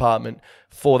IT department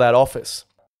for that office.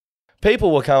 People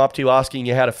will come up to you asking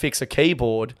you how to fix a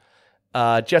keyboard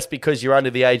just because you're under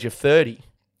the age of 30.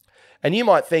 And you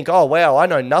might think, oh, wow, I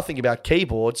know nothing about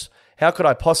keyboards. How could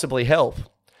I possibly help?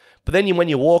 But then when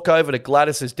you walk over to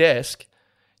Gladys's desk,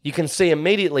 you can see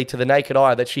immediately to the naked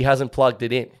eye that she hasn't plugged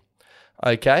it in.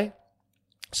 Okay?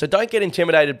 So don't get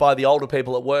intimidated by the older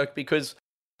people at work because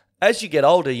as you get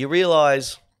older, you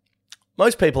realize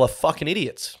most people are fucking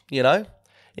idiots,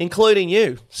 including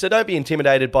you. So don't be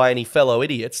intimidated by any fellow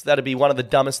idiots. That'd be one of the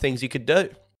dumbest things you could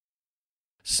do.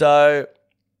 So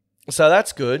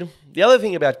that's good. The other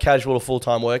thing about casual to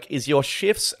full-time work is your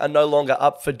shifts are no longer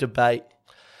up for debate.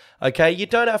 Okay? You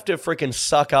don't have to freaking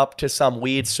suck up to some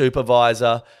weird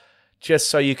supervisor just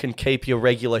so you can keep your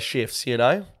regular shifts,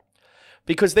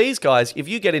 Because these guys, if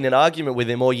you get in an argument with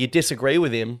him or you disagree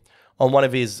with him on one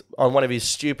of his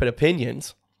stupid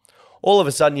opinions, all of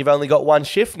a sudden you've only got one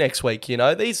shift next week,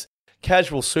 These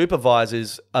casual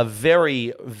supervisors are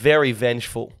very, very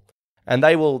vengeful. And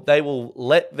they will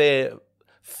let their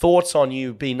thoughts on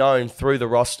you be known through the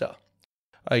roster.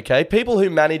 Okay? People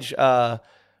who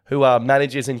are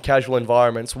managers in casual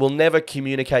environments will never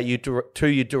communicate to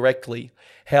you directly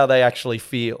how they actually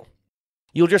feel.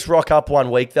 You'll just rock up one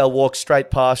week, they'll walk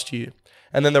straight past you,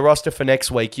 and then the roster for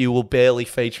next week, you will barely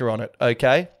feature on it,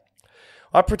 okay?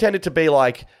 I pretended to be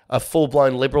like a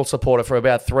full-blown Liberal supporter for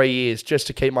about 3 years just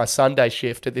to keep my Sunday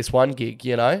shift at this one gig,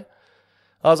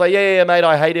 I was like, yeah, mate,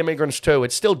 I hate immigrants too.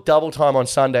 It's still double time on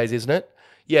Sundays, isn't it?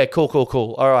 Yeah,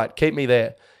 cool. All right, keep me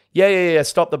there. Yeah,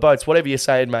 stop the boats, whatever you're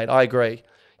saying, mate. I agree.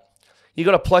 You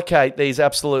got to placate these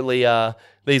absolutely,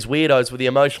 these weirdos with the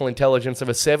emotional intelligence of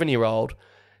a 7-year-old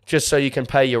just so you can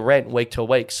pay your rent week to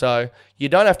week. So you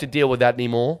don't have to deal with that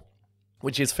anymore,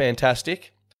 which is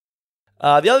fantastic.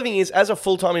 The other thing is, as a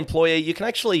full-time employee, you can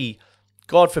actually,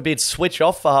 God forbid, switch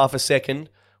off for half a second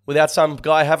without some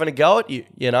guy having a go at you.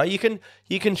 You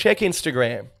can check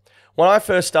Instagram. When I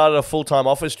first started a full-time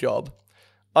office job,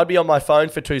 I'd be on my phone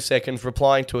for 2 seconds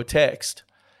replying to a text,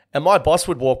 and my boss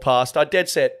would walk past. I'd dead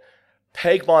set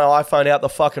peg my iPhone out the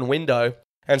fucking window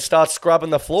and start scrubbing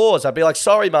the floors. I'd be like,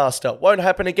 sorry, master. Won't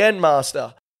happen again,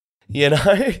 master. And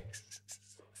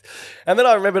then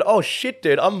I remembered, oh shit,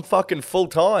 dude, I'm fucking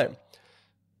full-time.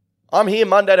 I'm here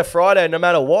Monday to Friday no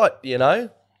matter what,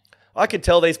 I could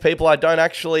tell these people I don't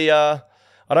actually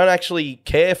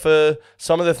care for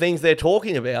some of the things they're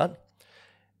talking about.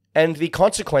 And the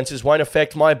consequences won't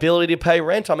affect my ability to pay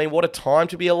rent. I mean, what a time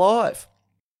to be alive.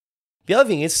 The other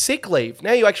thing is sick leave.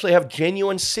 Now you actually have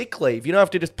genuine sick leave. You don't have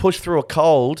to just push through a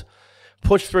cold,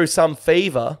 push through some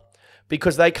fever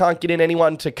because they can't get in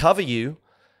anyone to cover you,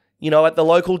 at the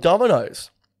local Domino's.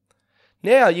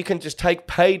 Now you can just take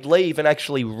paid leave and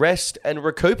actually rest and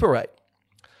recuperate.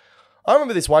 I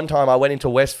remember this one time I went into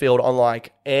Westfield on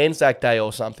like Anzac Day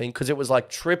or something because it was like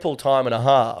triple time and a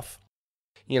half.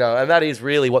 And that is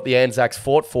really what the Anzacs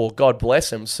fought for, God bless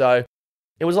them. So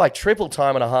it was like triple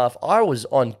time and a half. I was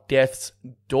on death's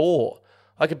door.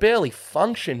 I could barely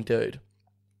function, dude.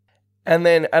 And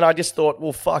I just thought,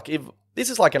 well, fuck, if this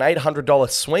is like an $800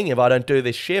 swing if I don't do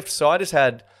this shift. So I just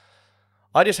had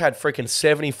freaking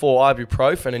 74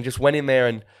 ibuprofen and just went in there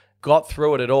and got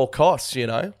through it at all costs,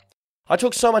 I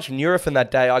took so much Nurofen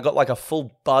that day, I got like a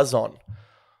full buzz on.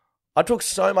 I took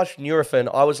so much Nurofen,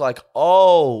 I was like,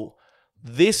 oh,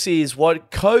 this is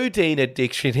what codeine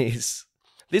addiction is.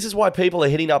 This is why people are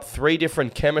hitting up 3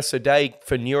 different chemists a day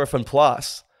for Nurofen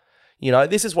Plus. You know,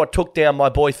 this is what took down my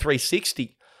boy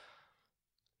 360.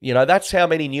 You know, that's how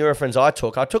many Nurophens I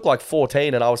took. I took like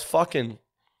 14 and I was fucking,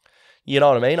 you know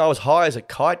what I mean? I was high as a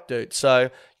kite, dude.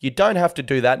 So you don't have to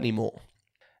do that anymore.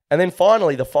 And then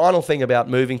finally, the final thing about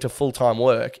moving to full-time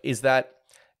work is that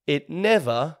it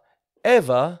never,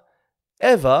 ever,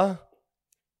 ever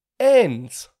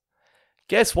ends.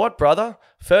 Guess what, brother?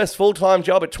 First full-time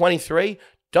job at 23.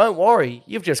 Don't worry,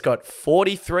 you've just got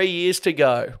 43 years to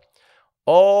go.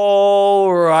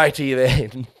 Alrighty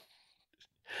then.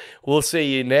 We'll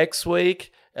see you next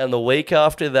week and the week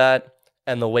after that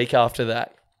and the week after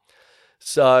that.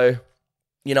 So,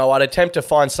 you know, I'd attempt to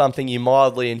find something you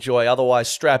mildly enjoy. Otherwise,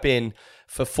 strap in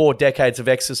for 4 decades of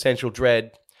existential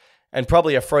dread and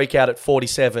probably a freak out at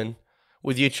 47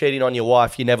 with you cheating on your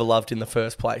wife you never loved in the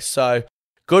first place. So,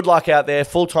 good luck out there.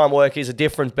 Full-time work is a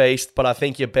different beast, but I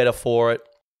think you're better for it.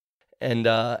 And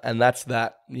that's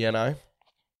that, you know.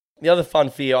 The other fun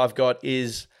fear I've got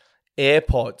is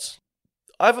AirPods.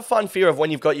 I have a fun fear of when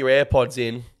you've got your AirPods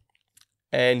in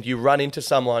and you run into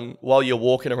someone while you're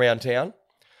walking around town.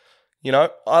 You know,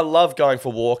 I love going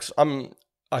for walks. I'm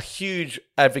a huge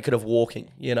advocate of walking,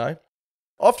 you know.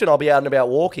 Often I'll be out and about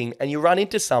walking and you run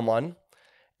into someone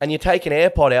and you take an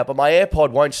AirPod out, but my AirPod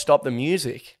won't stop the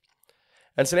music.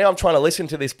 And so now I'm trying to listen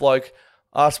to this bloke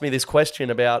ask me this question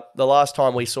about the last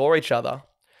time we saw each other.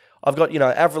 I've got, you know,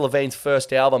 Avril Lavigne's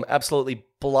first album absolutely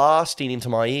blasting into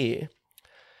my ear.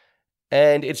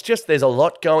 And it's just, there's a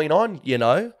lot going on, you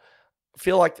know. I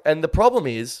feel like, and the problem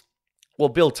is, well,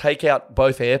 Bill, take out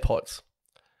both AirPods.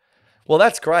 Well,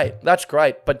 that's great. That's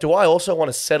great. But do I also want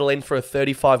to settle in for a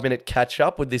 35-minute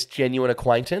catch-up with this genuine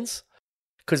acquaintance?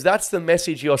 Because that's the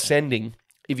message you're sending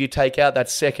if you take out that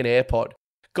second AirPod.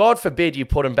 God forbid you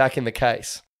put them back in the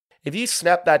case. If you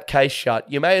snap that case shut,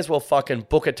 you may as well fucking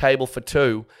book a table for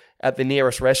 2 at the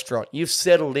nearest restaurant. You've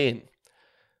settled in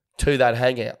to that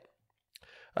hangout.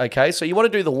 Okay, so you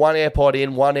want to do the one AirPod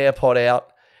in, one AirPod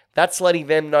out. That's letting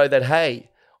them know that,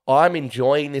 hey, I'm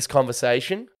enjoying this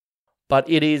conversation, but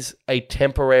it is a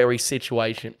temporary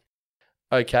situation.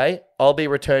 Okay, I'll be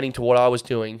returning to what I was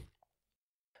doing,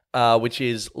 which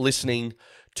is listening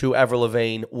to Avril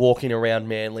Lavigne walking around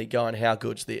Manly going, how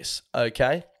good's this?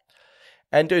 Okay?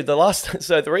 And dude,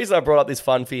 so the reason I brought up this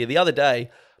fun fear, the other day,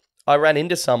 I ran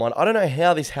into someone. I don't know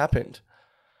how this happened,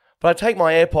 but I take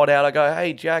my AirPod out. I go,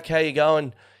 hey, Jack, how you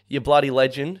going? You bloody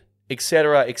legend,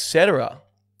 etc., etc.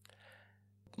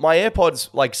 My AirPod's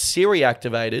like Siri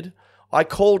activated. I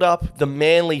called up the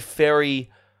Manly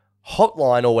Ferry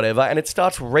hotline or whatever, and it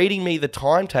starts reading me the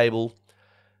timetable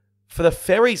for the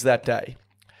ferries that day.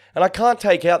 And I can't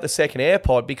take out the second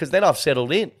AirPod because then I've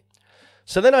settled in.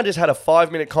 So then I just had a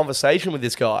 5-minute conversation with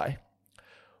this guy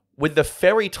with the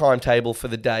ferry timetable for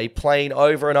the day playing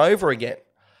over and over again,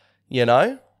 you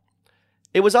know?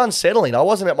 It was unsettling. I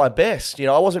wasn't at my best. You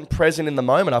know, I wasn't present in the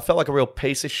moment. I felt like a real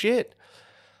piece of shit.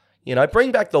 You know,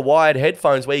 bring back the wired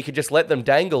headphones where you could just let them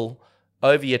dangle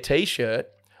over your t-shirt.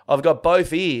 I've got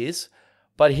both ears,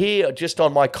 but here just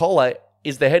on my collar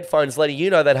is the headphones letting you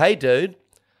know that, hey, dude,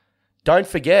 don't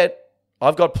forget,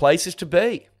 I've got places to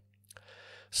be.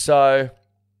 So,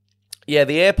 yeah,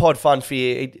 the AirPod fun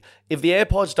fear. If the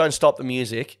AirPods don't stop the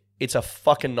music, it's a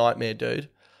fucking nightmare, dude.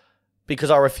 Because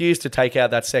I refuse to take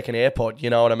out that second AirPod, you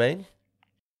know what I mean?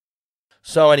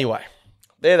 So anyway,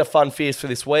 they're the fun fears for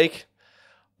this week.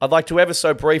 I'd like to ever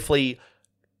so briefly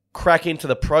crack into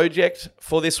the project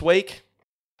for this week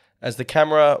as the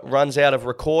camera runs out of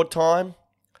record time.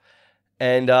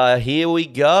 And here we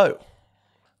go.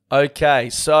 Okay,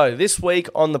 so this week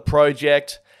on the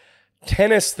project,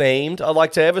 tennis themed, I'd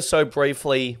like to ever so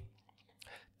briefly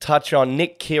touch on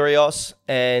Nick Kyrgios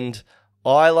and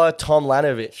Isla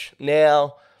Tomljanovic.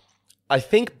 Now, I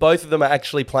think both of them are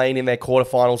actually playing in their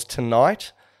quarterfinals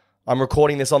tonight. I'm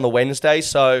recording this on the Wednesday,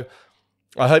 so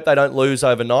I hope they don't lose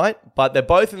overnight, but they're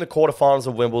both in the quarterfinals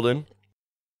of Wimbledon.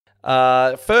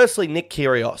 Firstly, Nick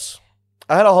Kyrgios.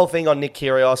 I had a whole thing on Nick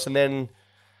Kyrgios, and then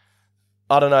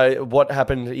I don't know what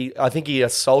happened. I think he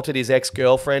assaulted his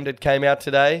ex-girlfriend, it came out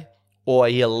today, or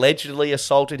he allegedly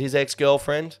assaulted his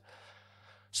ex-girlfriend.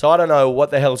 So I don't know what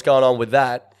the hell's going on with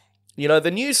that. You know,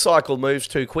 the news cycle moves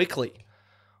too quickly.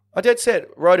 I dead set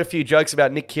wrote a few jokes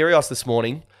about Nick Kyrgios this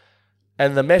morning,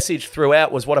 and the message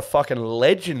throughout was what a fucking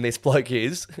legend this bloke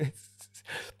is.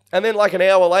 And then like an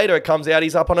hour later, it comes out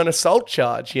he's up on an assault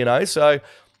charge, you know? So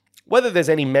whether there's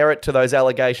any merit to those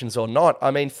allegations or not,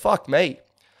 I mean, fuck me.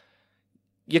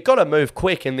 You've got to move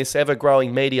quick in this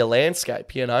ever-growing media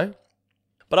landscape, you know?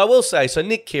 But I will say, so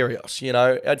Nick Kyrgios, you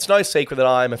know, it's no secret that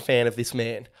I am a fan of this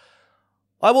man.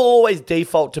 I will always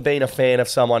default to being a fan of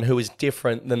someone who is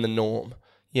different than the norm.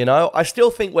 You know, I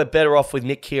still think we're better off with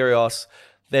Nick Kyrgios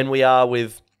than we are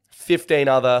with 15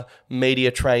 other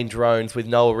media-trained drones with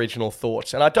no original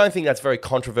thoughts. And I don't think that's very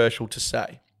controversial to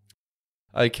say.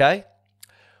 Okay?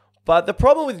 But the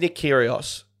problem with Nick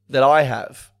Kyrgios that I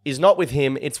have is not with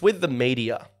him, it's with the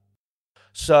media.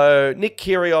 So Nick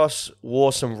Kyrgios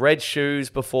wore some red shoes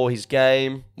before his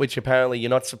game, which apparently you're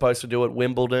not supposed to do at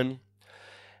Wimbledon.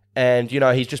 And, you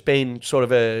know, he's just been sort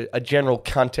of a general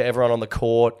cunt to everyone on the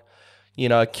court, you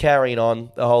know, carrying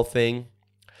on the whole thing.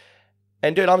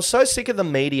 And, dude, I'm so sick of the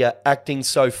media acting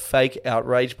so fake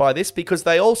outraged by this because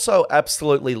they also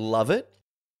absolutely love it.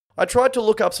 I tried to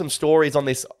look up some stories on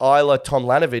this Isla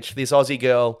Tomljanovic, this Aussie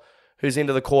girl who's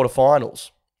into the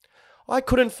quarterfinals. I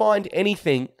couldn't find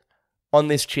anything on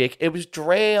this chick. It was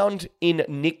drowned in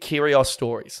Nick Kyrgios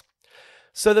stories.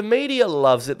 So the media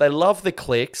loves it. They love the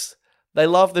clicks. They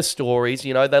love the stories,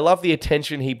 you know, they love the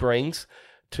attention he brings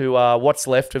to what's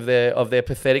left of their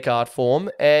pathetic art form,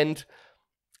 and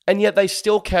yet they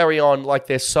still carry on like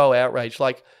they're so outraged.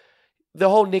 Like the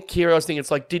whole Nick Kyrgios thing, it's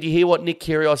like, did you hear what Nick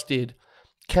Kyrgios did?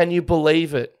 Can you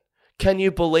believe it? Can you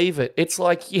believe it? It's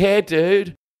like, yeah,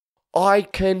 dude, I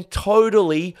can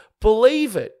totally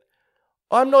believe it.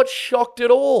 I'm not shocked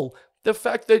at all. The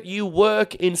fact that you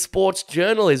work in sports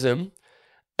journalism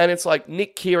and it's like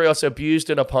Nick Kyrgios abused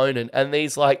an opponent and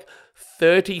these like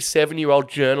 37-year-old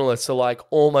journalists are like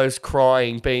almost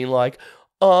crying, being like,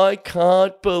 I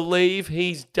can't believe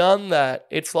he's done that.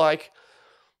 It's like,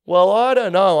 well, I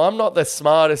don't know. I'm not the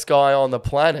smartest guy on the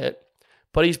planet,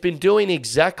 but he's been doing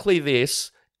exactly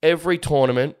this every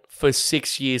tournament for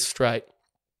 6 years straight.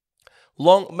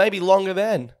 Maybe longer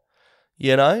than,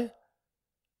 you know?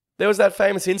 There was that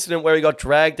famous incident where he got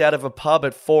dragged out of a pub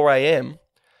at 4 a.m.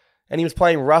 and he was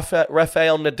playing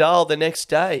Rafael Nadal the next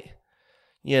day.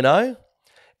 You know?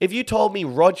 If you told me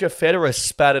Roger Federer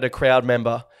spat at a crowd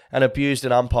member and abused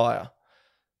an umpire,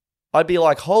 I'd be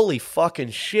like, holy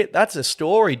fucking shit, that's a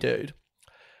story, dude.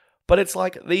 But it's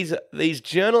like these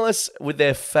journalists with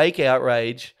their fake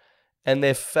outrage and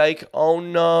their fake, oh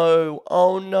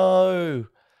no,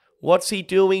 what's he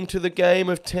doing to the game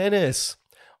of tennis?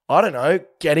 I don't know,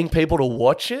 getting people to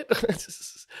watch it?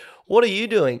 What are you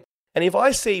doing? And if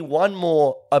I see one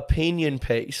more opinion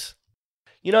piece,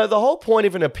 you know, the whole point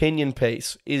of an opinion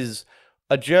piece is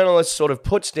a journalist sort of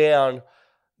puts down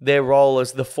their role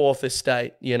as the fourth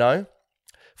estate, you know,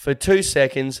 for 2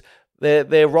 seconds,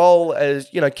 their role as,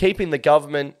 you know, keeping the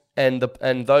government and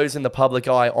those in the public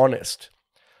eye honest.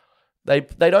 They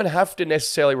don't have to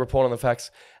necessarily report on the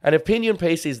facts. An opinion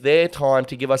piece is their time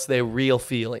to give us their real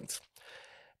feelings.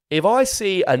 If I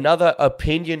see another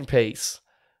opinion piece,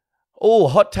 oh,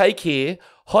 hot take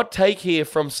here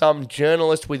from some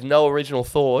journalist with no original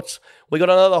thoughts. We got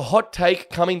another hot take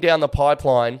coming down the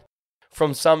pipeline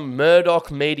from some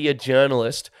Murdoch media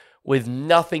journalist with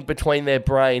nothing between their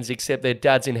brains except their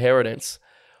dad's inheritance.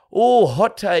 Oh,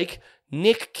 hot take,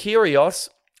 Nick Kyrgios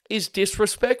is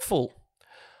disrespectful.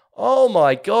 Oh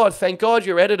my God, thank God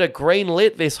your editor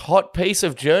greenlit this hot piece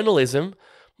of journalism.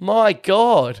 My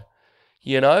God.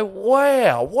 You know,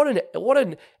 wow, what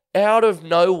an out of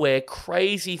nowhere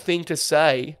crazy thing to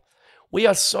say. We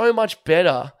are so much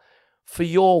better for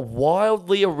your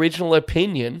wildly original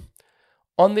opinion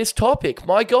on this topic.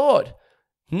 My God,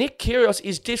 Nick Kyrgios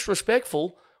is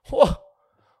disrespectful. Whoa.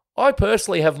 I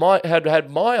personally have had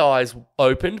my eyes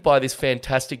opened by this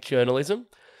fantastic journalism.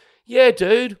 Yeah,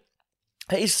 dude,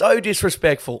 he's so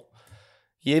disrespectful.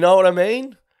 You know what I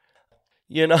mean?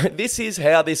 You know, this is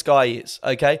how this guy is,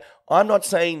 okay? I'm not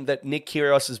saying that Nick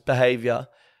Kyrgios' behavior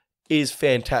is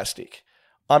fantastic.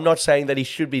 I'm not saying that he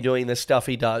should be doing the stuff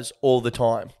he does all the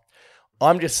time.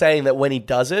 I'm just saying that when he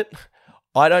does it,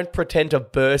 I don't pretend to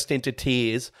burst into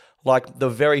tears like the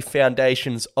very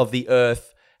foundations of the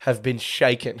earth have been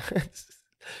shaken.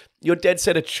 You're dead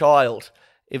set a child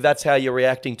if that's how you're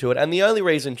reacting to it. And the only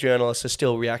reason journalists are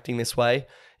still reacting this way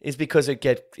is because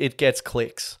it gets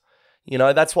clicks. You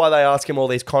know, that's why they ask him all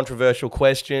these controversial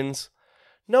questions.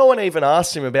 No one even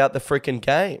asks him about the freaking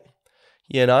game.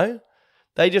 You know,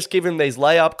 they just give him these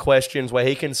layup questions where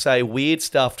he can say weird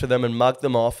stuff to them and mug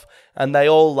them off, and they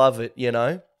all love it, you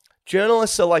know.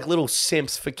 Journalists are like little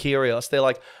simps for Kyrgios. They're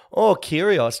like, oh,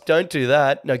 Kyrgios, don't do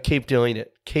that. No, keep doing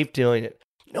it. Keep doing it.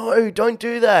 No, don't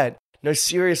do that. No,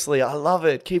 seriously, I love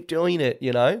it. Keep doing it,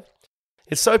 you know.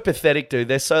 It's so pathetic, dude.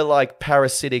 They're so like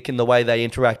parasitic in the way they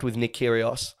interact with Nick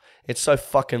Kyrgios. It's so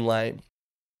fucking lame.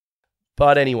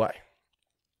 But anyway,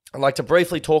 I'd like to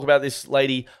briefly talk about this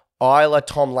lady, Isla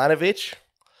Tomljanovic.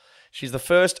 She's the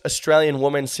first Australian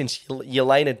woman since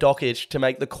Jelena Dokic to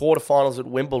make the quarterfinals at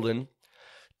Wimbledon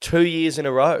 2 years in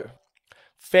a row.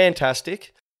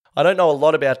 Fantastic. I don't know a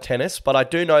lot about tennis, but I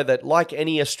do know that like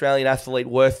any Australian athlete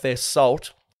worth their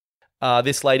salt,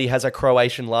 this lady has a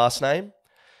Croatian last name.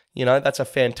 You know, that's a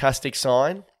fantastic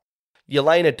sign.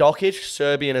 Jelena Dokic,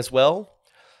 Serbian as well.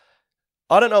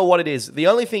 I don't know what it is. The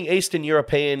only thing Eastern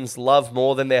Europeans love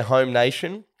more than their home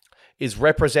nation is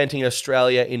representing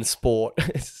Australia in sport.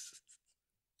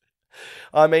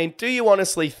 I mean, do you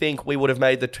honestly think we would have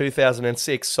made the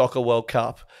 2006 Soccer World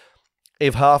Cup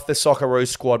if half the Socceroos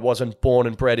squad wasn't born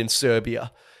and bred in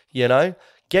Serbia? You know?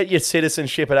 Get your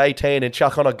citizenship at 18 and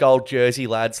chuck on a gold jersey,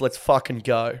 lads. Let's fucking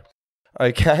go.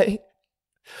 Okay?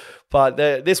 But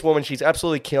this woman, she's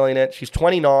absolutely killing it. She's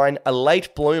 29, a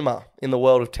late bloomer in the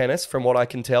world of tennis, from what I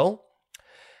can tell.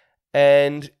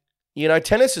 And, you know,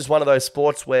 tennis is one of those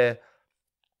sports where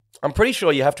I'm pretty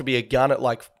sure you have to be a gun at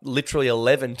like literally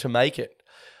 11 to make it.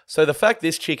 So the fact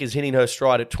this chick is hitting her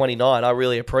stride at 29, I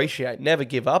really appreciate. Never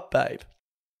give up, babe.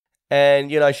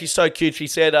 And, you know, she's so cute. She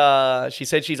said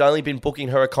she's only been booking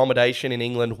her accommodation in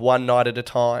England one night at a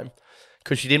time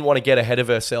because she didn't want to get ahead of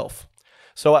herself.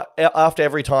 So after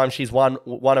every time she's won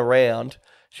a round,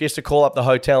 she has to call up the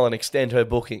hotel and extend her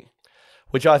booking,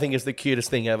 which I think is the cutest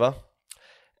thing ever.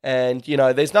 And, you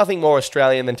know, there's nothing more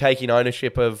Australian than taking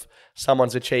ownership of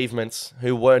someone's achievements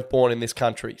who weren't born in this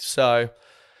country. So,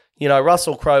 you know,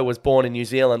 Russell Crowe was born in New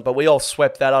Zealand, but we all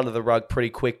swept that under the rug pretty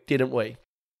quick, didn't we?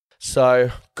 So,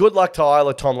 good luck to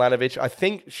Isla Tomljanovic. I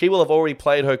think she will have already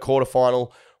played her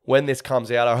quarterfinal when this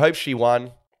comes out. I hope she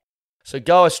won. So,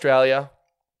 go Australia.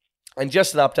 And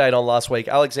just an update on last week,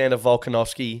 Alexander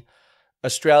Volkanovski,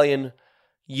 Australian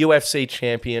UFC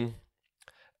champion,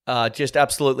 just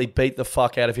absolutely beat the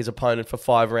fuck out of his opponent for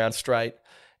 5 rounds straight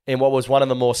in what was one of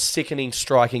the more sickening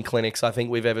striking clinics I think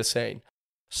we've ever seen.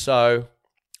 So,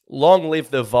 long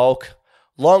live the Volk.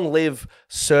 Long live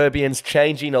Serbians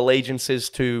changing allegiances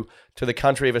to the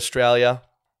country of Australia.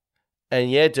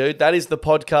 And yeah, dude, that is the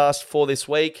podcast for this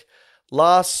week.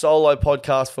 Last solo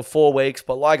podcast for 4 weeks.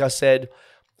 But like I said,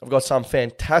 I've got some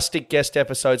fantastic guest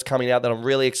episodes coming out that I'm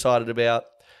really excited about.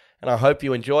 And I hope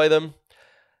you enjoy them.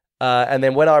 And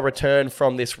then when I return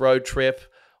from this road trip,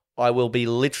 I will be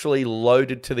literally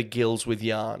loaded to the gills with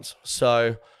yarns.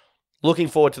 So looking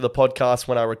forward to the podcast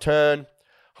when I return.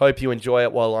 Hope you enjoy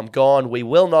it while I'm gone. We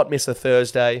will not miss a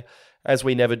Thursday, as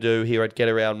we never do here at Get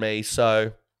Around Me.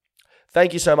 So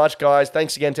thank you so much, guys.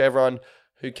 Thanks again to everyone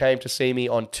who came to see me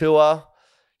on tour.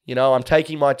 You know, I'm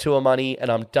taking my tour money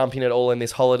and I'm dumping it all in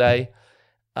this holiday,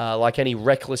 like any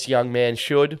reckless young man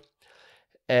should.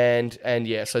 And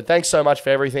yeah, so thanks so much for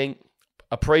everything.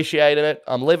 Appreciating it.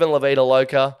 I'm living La Vida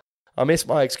Loca. I miss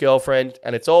my ex-girlfriend,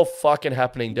 and it's all fucking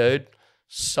happening, dude.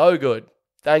 So good.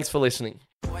 Thanks for listening.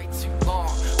 Way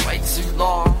too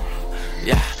long,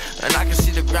 yeah, and I can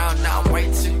see the ground now,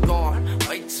 way too